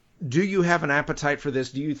like, do you have an appetite for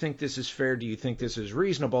this? Do you think this is fair? Do you think this is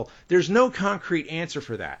reasonable? There's no concrete answer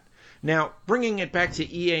for that. Now, bringing it back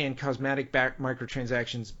to EA and cosmetic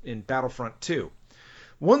microtransactions in Battlefront 2,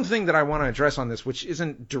 one thing that I want to address on this, which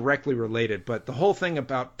isn't directly related, but the whole thing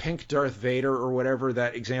about Pink Darth Vader or whatever,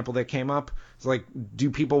 that example that came up, it's like,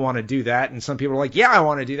 do people want to do that? And some people are like, yeah, I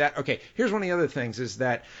want to do that. Okay, here's one of the other things is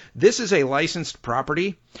that this is a licensed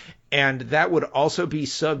property, and that would also be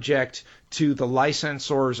subject to the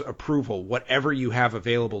licensor's approval, whatever you have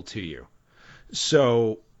available to you.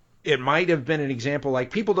 So it might have been an example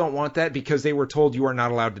like, people don't want that because they were told you are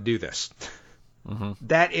not allowed to do this. Mm-hmm.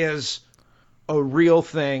 That is a real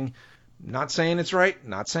thing. Not saying it's right,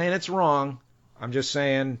 not saying it's wrong. I'm just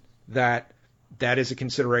saying that is a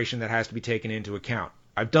consideration that has to be taken into account.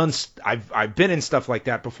 I've been in stuff like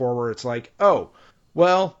that before where it's like, oh,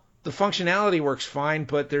 well, the functionality works fine,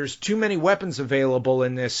 but there's too many weapons available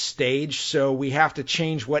in this stage, so we have to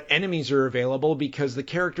change what enemies are available because the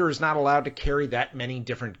character is not allowed to carry that many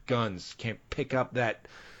different guns, can't pick up that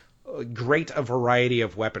great a variety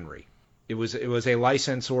of weaponry. It was a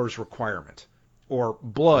licensor's requirement. Or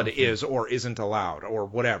blood is or isn't allowed, or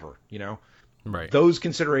whatever, Right. Those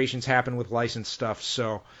considerations happen with licensed stuff,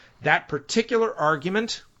 so that particular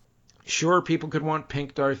argument, sure, people could want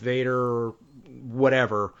Pink Darth Vader or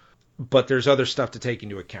whatever, but there's other stuff to take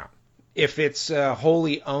into account. If it's a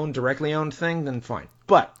wholly owned, directly owned thing, then fine.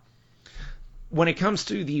 But when it comes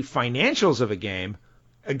to the financials of a game,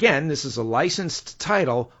 again, this is a licensed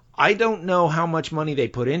title. I don't know how much money they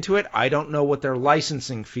put into it. I don't know what their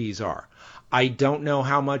licensing fees are. I don't know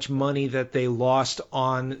how much money that they lost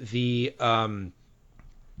on the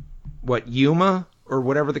Yuma or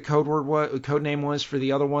whatever the code name was for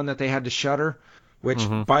the other one that they had to shutter, which,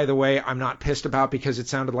 by the way, I'm not pissed about because it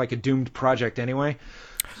sounded like a doomed project anyway.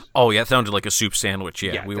 Oh yeah, it sounded like a soup sandwich.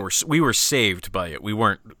 Yeah, we were saved by it. We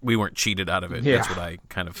weren't cheated out of it. Yeah. That's what I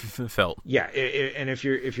kind of felt. Yeah, and if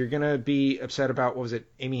you're gonna be upset about, what was it,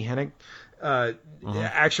 Amy Hennig?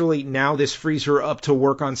 Actually, now this frees her up to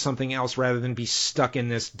work on something else rather than be stuck in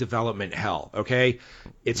this development hell. Okay,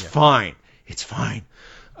 it's fine. It's fine.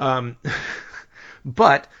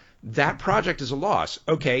 But that project is a loss.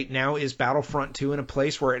 Okay, now is Battlefront 2 in a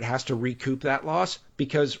place where it has to recoup that loss?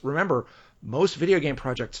 Because remember, most video game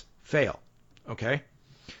projects fail. Okay,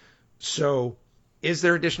 so is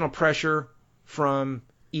there additional pressure from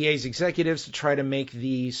EA's executives to try to make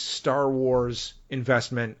the Star Wars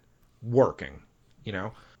investment working? You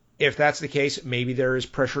know, if that's the case, maybe there is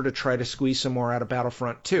pressure to try to squeeze some more out of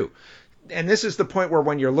Battlefront 2. And this is the point where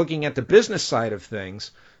when you're looking at the business side of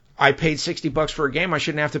things, I paid $60 for a game. I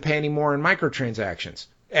shouldn't have to pay any more in microtransactions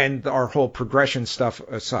and our whole progression stuff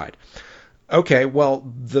aside. Okay, well,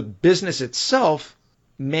 the business itself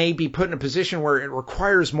may be put in a position where it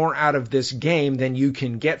requires more out of this game than you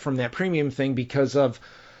can get from that premium thing because of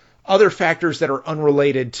other factors that are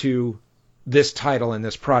unrelated to this title and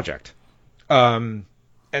this project. And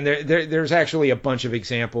there's actually a bunch of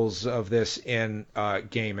examples of this in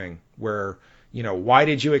gaming where, you know, why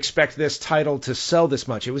did you expect this title to sell this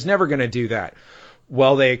much? It was never going to do that.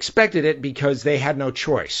 Well, they expected it because they had no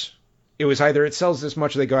choice. It was either it sells this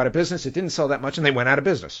much or they go out of business. It didn't sell that much and they went out of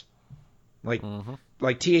business. Like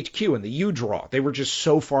THQ and the U-Draw. They were just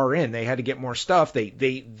so far in. They had to get more stuff.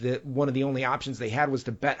 One of the only options they had was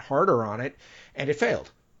to bet harder on it, and it failed.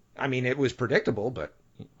 I mean, it was predictable, but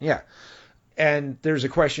yeah. And there's a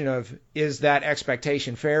question of, is that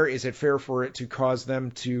expectation fair? Is it fair for it to cause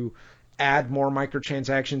them to add more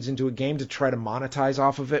microtransactions into a game to try to monetize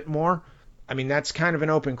off of it more? I mean, that's kind of an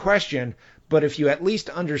open question, but if you at least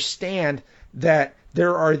understand that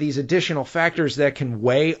there are these additional factors that can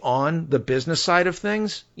weigh on the business side of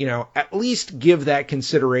things, you know, at least give that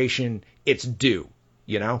consideration its due,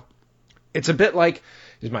 you know? It's a bit like,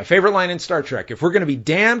 this is my favorite line in Star Trek, if we're going to be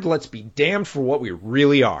damned, let's be damned for what we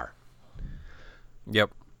really are.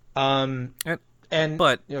 Yep.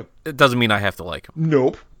 But you know, it doesn't mean I have to like him.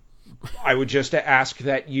 Nope. I would just ask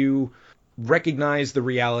that you recognize the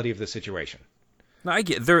reality of the situation. No, I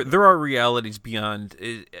get there are realities beyond.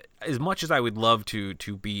 As much as I would love to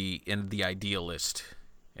be in the idealist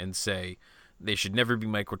and say they should never be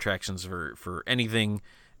microtransactions for anything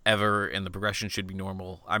ever, and the progression should be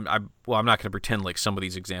normal. I'm not going to pretend like some of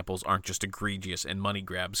these examples aren't just egregious and money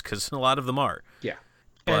grabs, because a lot of them are. Yeah.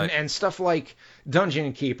 And stuff like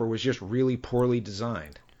Dungeon Keeper was just really poorly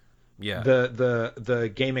designed. Yeah.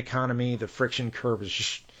 The game economy, the friction curve is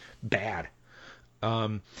just bad.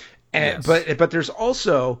 Yes. But there's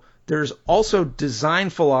also design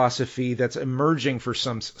philosophy that's emerging for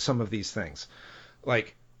some of these things.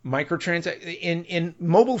 Like in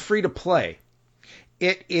mobile free to play,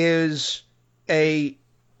 it is a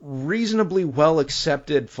reasonably well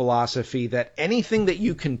accepted philosophy that anything that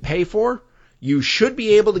you can pay for, you should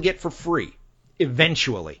be able to get for free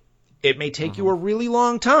eventually. It may take you a really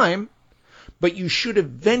long time, but you should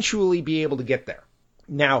eventually be able to get there.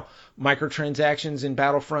 Now, microtransactions in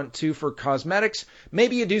Battlefront 2 for cosmetics,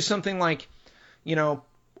 maybe you do something like, you know,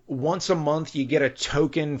 once a month you get a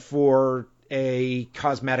token for a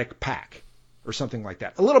cosmetic pack or something like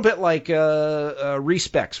that. A little bit like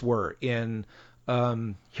respecs were in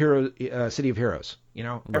City of Heroes. You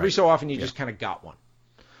know, right. Every so often you just kind of got one.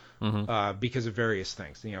 Because of various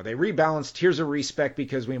things. You know, they rebalanced, here's a respec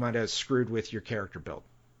because we might have screwed with your character build.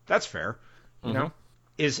 That's fair. You know?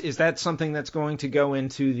 Is that something that's going to go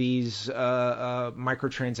into these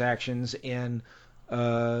microtransactions in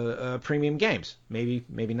premium games?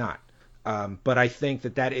 Maybe not. But I think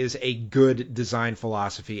that is a good design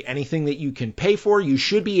philosophy. Anything that you can pay for, you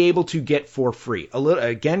should be able to get for free.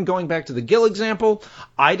 Again, going back to the Gil example,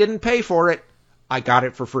 I didn't pay for it. I got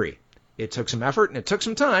it for free. It took some effort and it took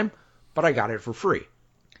some time, but I got it for free.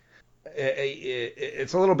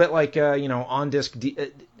 It's a little bit like, on-disc,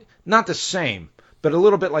 not the same, but a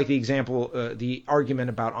little bit like the example, the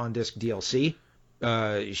argument about on-disc DLC.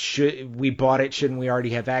 Should we bought it? Shouldn't we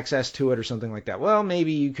already have access to it or something like that? Well,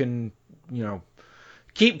 maybe you can,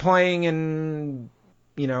 keep playing and,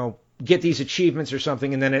 get these achievements or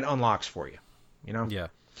something, and then it unlocks for you. Yeah.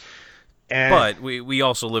 And, But we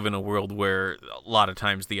also live in a world where a lot of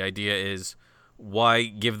times the idea is, why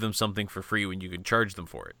give them something for free when you can charge them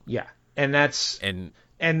for it? yeah, and that's And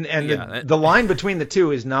the line between the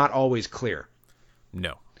two is not always clear.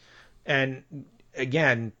 no. And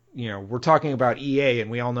again, we're talking about EA, and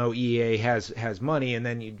we all know EA has money, and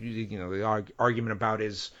then the argument about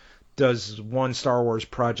is, does one Star Wars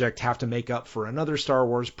project have to make up for another Star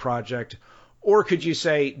Wars project? Or could you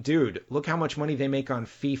say, dude, look how much money they make on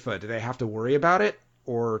FIFA. Do they have to worry about it?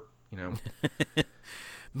 Or,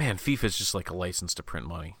 Man, FIFA's just like a license to print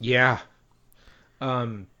money. yeah.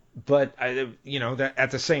 But, that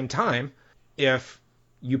at the same time, if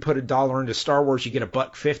you put $1 into Star Wars, you get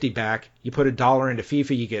 $1.50 back. You put $1 into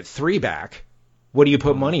FIFA, you get $3 back. What do you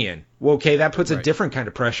put money in? Well, okay, that puts a different kind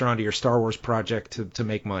of pressure onto your Star Wars project to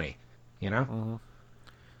make money.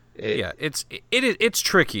 Yeah, it's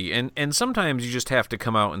tricky, and sometimes you just have to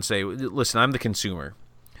come out and say, listen, I'm the consumer,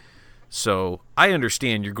 so I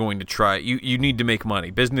understand you're going to try. You need to make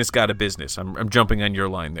money. Business got a business. I'm jumping on your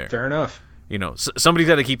line there. Fair enough. Somebody's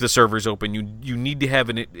got to keep the servers open. You need to have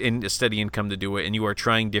a steady income to do it, and you are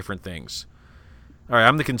trying different things. All right,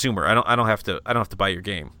 I'm the consumer. I don't have to buy your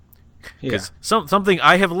game. Because something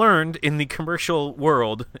I have learned in the commercial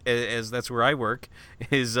world, as that's where I work,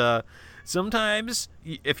 is sometimes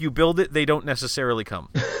if you build it, they don't necessarily come.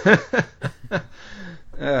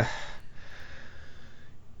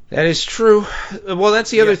 That is true. Well, that's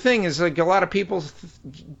the other thing, is like a lot of people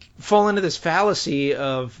fall into this fallacy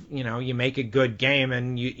of, you make a good game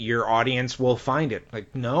and your audience will find it.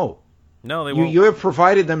 Like, no, they won't. You have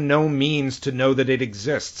provided them no means to know that it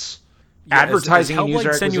exists. Yeah, Advertising and Hellblade: user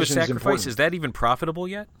Senua's acquisition is Sacrifice, important. is that even profitable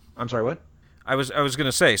yet? I'm sorry, what? I was going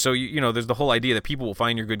to say, so there's the whole idea that people will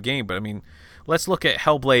find your good game, but I mean, let's look at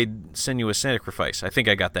Hellblade: Senua's Sacrifice. I think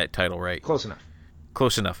I got that title right. Close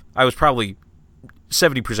enough. I was probably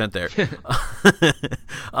 70% there.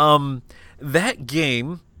 That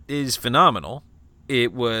game is phenomenal.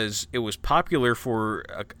 It was popular for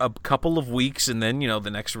a couple of weeks, and then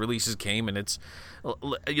the next releases came, and it's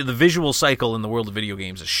the visual cycle in the world of video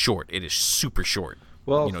games is short. It is super short.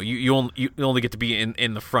 Well, you only get to be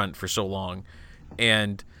in the front for so long,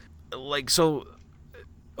 and so.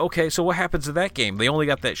 Okay, so what happens to that game? They only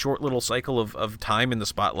got that short little cycle of time in the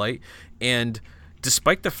spotlight, and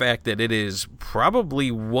despite the fact that it is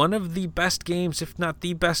probably one of the best games, if not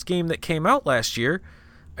the best game that came out last year,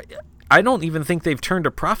 I don't even think they've turned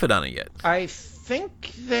a profit on it yet. I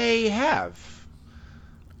think they have.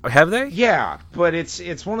 Have they? Yeah, but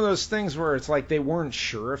it's one of those things where it's like they weren't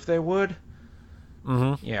sure if they would.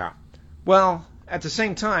 Mm-hmm. Yeah. Well, at the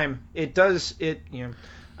same time, I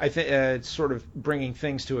think it's sort of bringing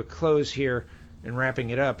things to a close here and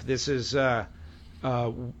wrapping it up. This is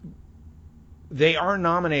they are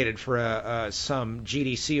nominated for some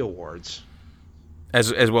GDC awards.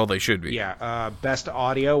 As well they should be. Yeah. Best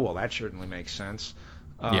audio. Well, that certainly makes sense.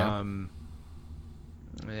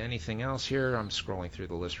 Anything else here? I'm scrolling through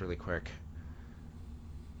the list really quick.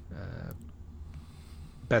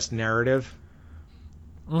 Best narrative.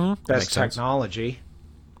 Mm-hmm. Best technology.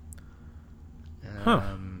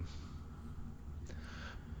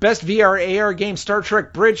 Best VR AR game, Star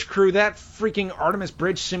Trek Bridge Crew. That freaking Artemis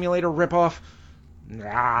Bridge Simulator ripoff.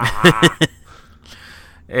 Yeah,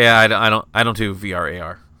 I don't do VR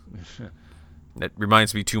AR. That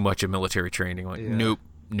reminds me too much of military training. Nope.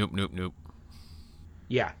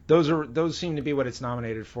 Yeah, those seem to be what it's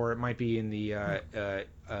nominated for. It might be in the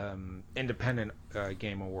independent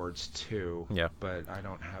game awards too. Yeah, but I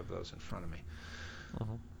don't have those in front of me.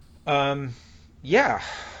 Uh-huh.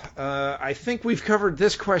 I think we've covered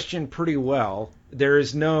this question pretty well. There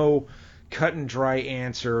is no cut and dry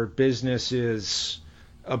answer. Business is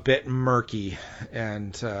a bit murky,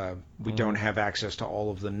 and we don't have access to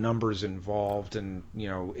all of the numbers involved, and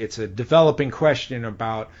it's a developing question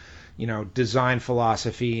about design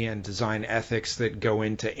philosophy and design ethics that go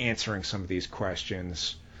into answering some of these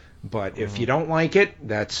questions. But if you don't like it,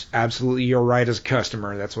 that's absolutely your right as a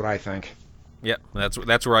customer. That's what I think. Yeah, that's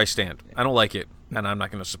where I stand. I don't like it, and I'm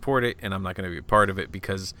not going to support it, and I'm not going to be a part of it,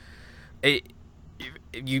 because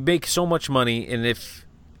you make so much money, and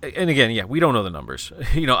again, we don't know the numbers.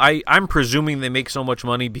 I'm presuming they make so much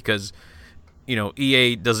money because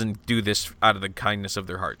EA doesn't do this out of the kindness of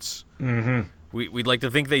their hearts. Mm-hmm. We'd like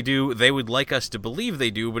to think they do. They would like us to believe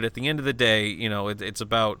they do, but at the end of the day, it's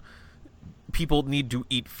about people need to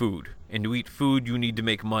eat food, and to eat food, you need to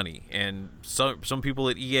make money. And some people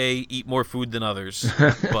at EA eat more food than others,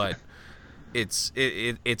 but it's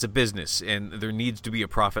a business, and there needs to be a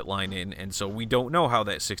profit line in. And so we don't know how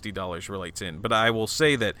that $60 relates in. But I will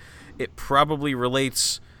say that it probably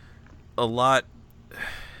relates a lot.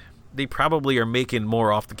 They probably are making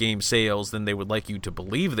more off the game sales than they would like you to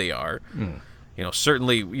believe they are.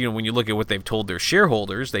 Certainly, when you look at what they've told their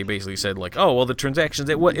shareholders, they basically said like, oh, well, the transactions,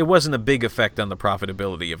 it wasn't a big effect on the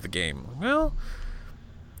profitability of the game. Well,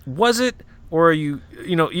 was it? Or are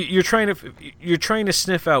you're trying to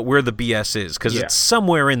sniff out where the BS is, because it's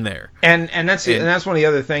somewhere in there. And that's one of the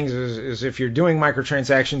other things is if you're doing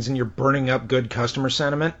microtransactions and you're burning up good customer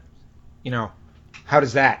sentiment, how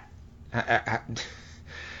does that?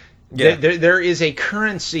 There is a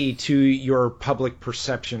currency to your public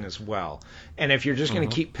perception as well. And if you're just going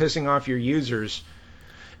to keep pissing off your users,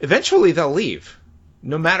 eventually they'll leave,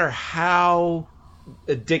 no matter how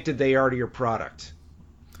addicted they are to your product.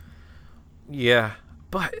 Yeah,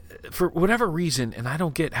 but for whatever reason, and I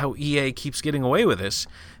don't get how EA keeps getting away with this,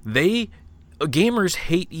 gamers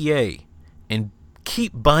hate EA and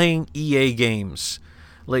keep buying EA games.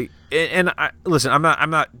 Listen, I'm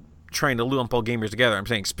not trying to lump all gamers together. I'm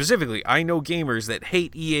saying specifically, I know gamers that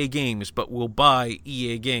hate EA games but will buy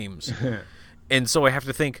EA games. And so I have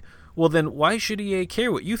to think, well, then why should EA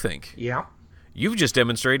care what you think? Yeah. You've just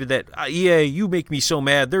demonstrated that, EA, you make me so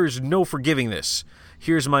mad, there's no forgiving this.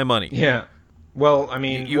 Here's my money. Yeah. Well, I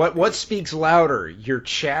mean, what speaks louder, your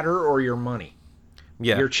chatter or your money?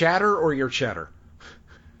 Yeah. Your chatter or your cheddar?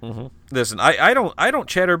 Mm-hmm. Listen, I don't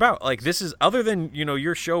chatter about, like, this is, other than,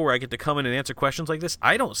 your show where I get to come in and answer questions like this,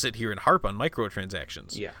 I don't sit here and harp on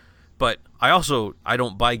microtransactions. Yeah. But I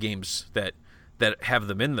don't buy games that have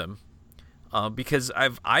them in them, because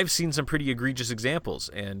I've seen some pretty egregious examples,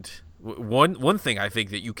 and one thing I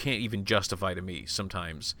think that you can't even justify to me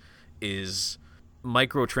sometimes is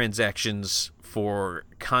microtransactions for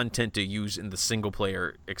content to use in the single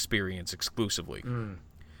player experience exclusively.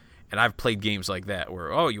 And I've played games like that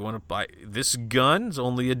where, oh, you want to buy this gun? It's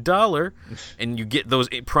only $1, and you get those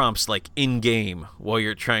prompts like in game while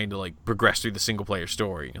you're trying to like progress through the single player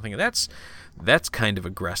story. You're thinking that's kind of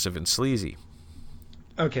aggressive and sleazy.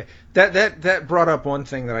 Okay, that brought up one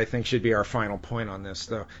thing that I think should be our final point on this,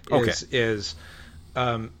 though.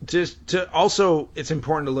 Just to also, it's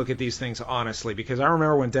important to look at these things honestly, because I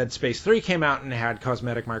remember when Dead Space 3 came out and had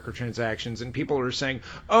cosmetic microtransactions, and people were saying,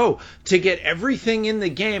 oh, to get everything in the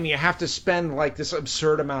game, you have to spend like this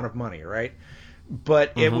absurd amount of money, right?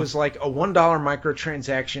 But it was like a $1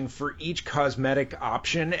 microtransaction for each cosmetic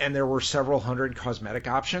option, and there were several hundred cosmetic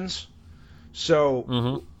options.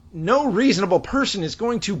 So no reasonable person is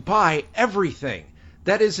going to buy everything.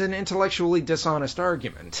 That is an intellectually dishonest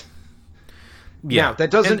argument. Yeah, now, that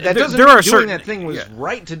doesn't mean doing that thing was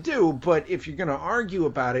right to do, but if you're going to argue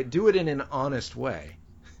about it, do it in an honest way.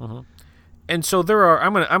 And so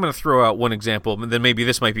I'm going to throw out one example, and then maybe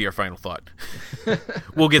this might be our final thought.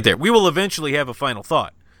 We'll get there. We will eventually have a final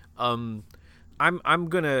thought. I'm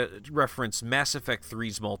going to reference Mass Effect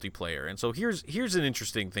 3's multiplayer. And so here's an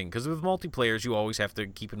interesting thing, because with multiplayers, you always have to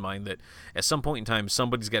keep in mind that at some point in time,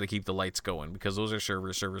 somebody's got to keep the lights going, because those are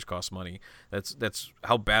servers. Servers cost money. That's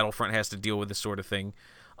how Battlefront has to deal with this sort of thing.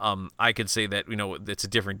 I could say that, it's a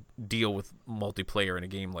different deal with multiplayer in a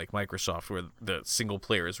game like Microsoft, where the single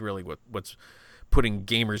player is really what's putting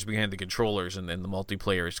gamers behind the controllers, and then the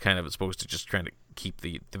multiplayer is kind of supposed to just trying to keep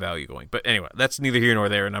the value going. But anyway, that's neither here nor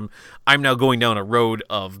there, and I'm now going down a road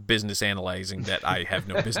of business analyzing that I have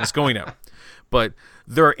no business going down. But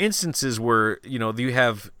there are instances where you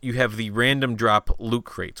have the random drop loot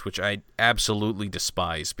crates, which I absolutely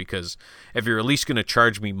despise, because if you're at least going to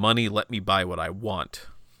charge me money, let me buy what I want.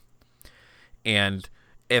 And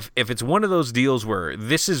if it's one of those deals where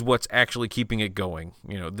this is what's actually keeping it going,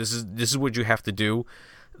 this is what you have to do,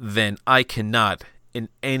 then I cannot in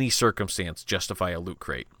any circumstance justify a loot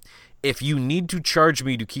crate. If you need to charge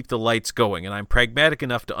me to keep the lights going, and I'm pragmatic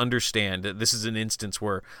enough to understand that this is an instance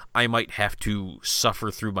where I might have to suffer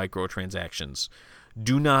through microtransactions,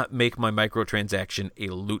 do not make my microtransaction a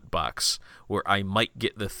loot box where I might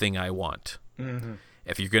get the thing I want.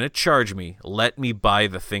 If you're going to charge me, let me buy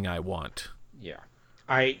the thing I want. Yeah.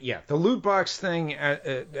 The loot box thing,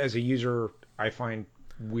 as a user, I find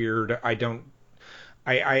weird.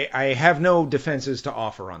 I have no defenses to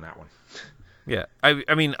offer on that one. Yeah,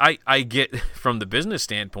 I mean, I get from the business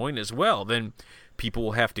standpoint as well. Then people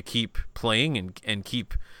will have to keep playing and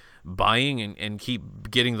keep buying and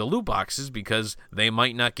keep getting the loot boxes, because they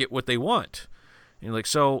might not get what they want. And you're like,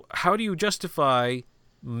 so how do you justify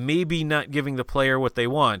maybe not giving the player what they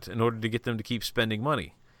want in order to get them to keep spending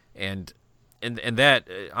money? And that,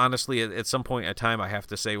 honestly, at some point in time, I have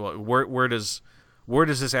to say, well, where does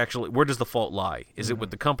the fault lie? Is it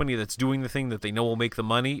with the company that's doing the thing that they know will make the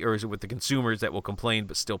money, or is it with the consumers that will complain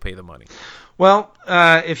but still pay the money? Well,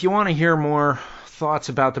 if you want to hear more thoughts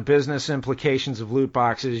about the business implications of loot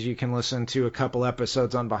boxes, you can listen to a couple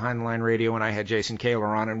episodes on Behind the Line Radio when I had Jason Kaler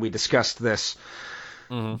on, and we discussed this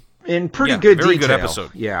in pretty good very detail. Good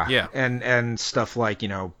episode. Yeah. And stuff like,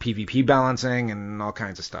 PvP balancing and all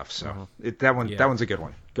kinds of stuff. So that one's a good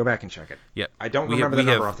one. Go back and check it. Yeah. I don't remember the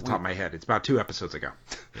number off the top of my head. It's about 2 episodes ago.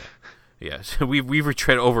 Yeah, so we've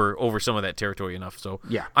retread over some of that territory enough. So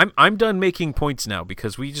yeah, I'm done making points now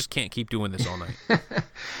because we just can't keep doing this all night.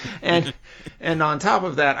 and on top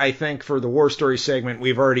of that, I think for the War Story segment,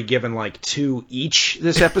 we've already given like 2 each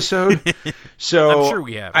this episode. So I'm sure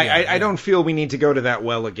we have. I don't feel we need to go to that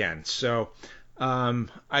well again. So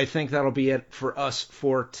I think that'll be it for us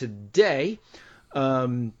for today.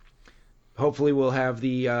 Hopefully we'll have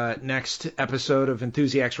the next episode of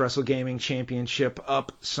Enthusiasts Wrestle Gaming Championship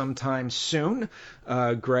up sometime soon.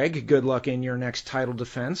 Greg, good luck in your next title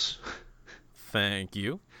defense. Thank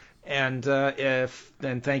you. And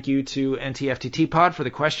thank you to NTFTT Pod for the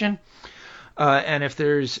question. And if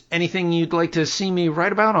there's anything you'd like to see me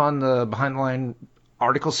write about on the Behind the Line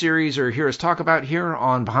article series or hear us talk about here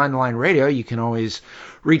on Behind the Line Radio, you can always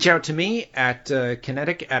reach out to me at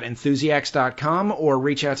kinetic@enthusiasts.com or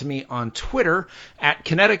reach out to me on Twitter at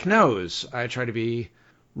kineticknows. I try to be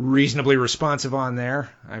reasonably responsive on there.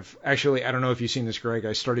 I don't know if you've seen this, Greg.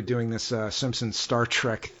 I started doing this Simpsons Star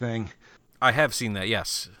Trek thing. I have seen that,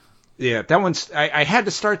 yes. Yeah, that one's. I had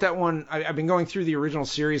to start that one. I've been going through the original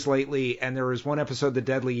series lately, and there was one episode, The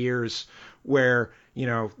Deadly Years, where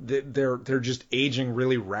they're just aging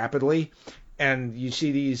really rapidly, and you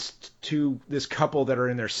see this couple that are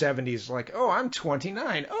in their 70s, like, oh, I'm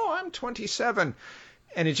 29, oh, I'm 27,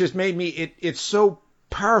 and it just made me. It so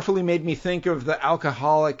powerfully made me think of the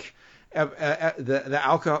alcoholic.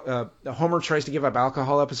 The Homer tries to give up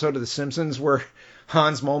alcohol episode of The Simpsons where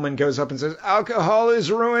Hans Moleman goes up and says, "Alcohol has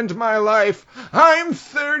ruined my life. I'm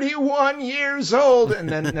 31 years old," and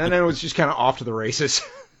then it was just kind of off to the races.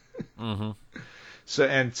 Mm-hmm.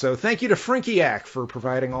 So thank you to Frinkiac for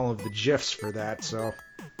providing all of the GIFs for that. So,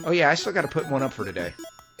 oh yeah, I still got to put one up for today.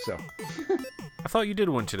 So. I thought you did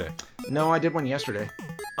one today. No, I did one yesterday.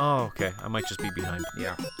 Oh, okay. I might just be behind.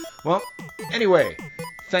 Yeah. Well, anyway,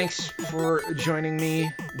 thanks for joining me,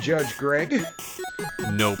 Judge Greg.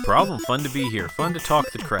 No problem. Fun to be here. Fun to talk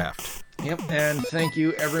the craft. Yep, and thank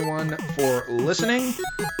you everyone for listening.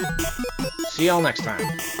 See y'all next time.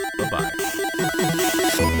 Bye-bye.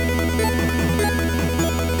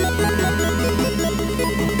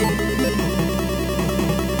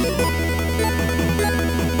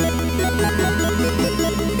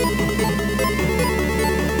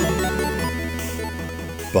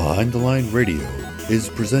 Behind the Line Radio is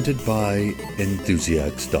presented by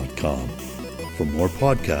Enthusiasts.com. For more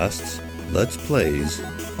podcasts, Let's Plays,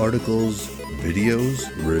 articles, videos,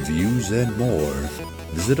 reviews, and more,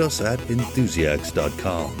 visit us at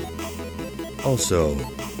Enthusiasts.com. Also,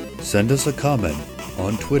 send us a comment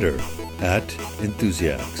on Twitter at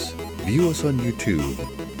Enthusiasts. View us on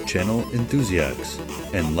YouTube, channel Enthusiasts,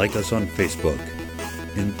 and like us on Facebook,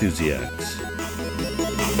 Enthusiasts.